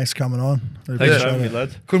awesome, man. Thanks for coming on. Really Thanks appreciate for having me, it.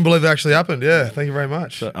 lads. Couldn't believe it actually happened. Yeah, thank you very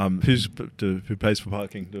much. So, who pays for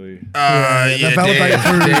parking? Do we? That validates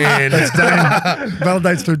through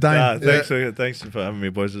validates through Dane. Thanks for having me,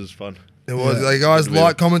 boys. It was fun. It was. Yeah. Like, guys,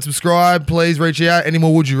 like, comment, subscribe. Please reach out. Any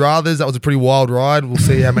more Would You Rathers? That was a pretty wild ride. We'll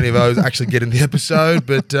see how many of those actually get in the episode.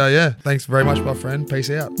 But yeah, thanks very much, my friend. Peace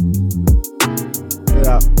out.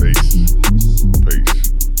 Yeah. Peace.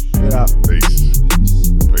 Peace. Yeah. Peace.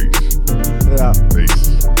 Peace. Yeah.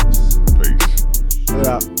 Peace. Peace.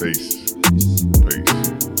 Yeah. Peace. Peace.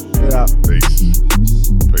 Yeah. Peace.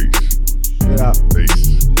 Peace. Yeah. Peace.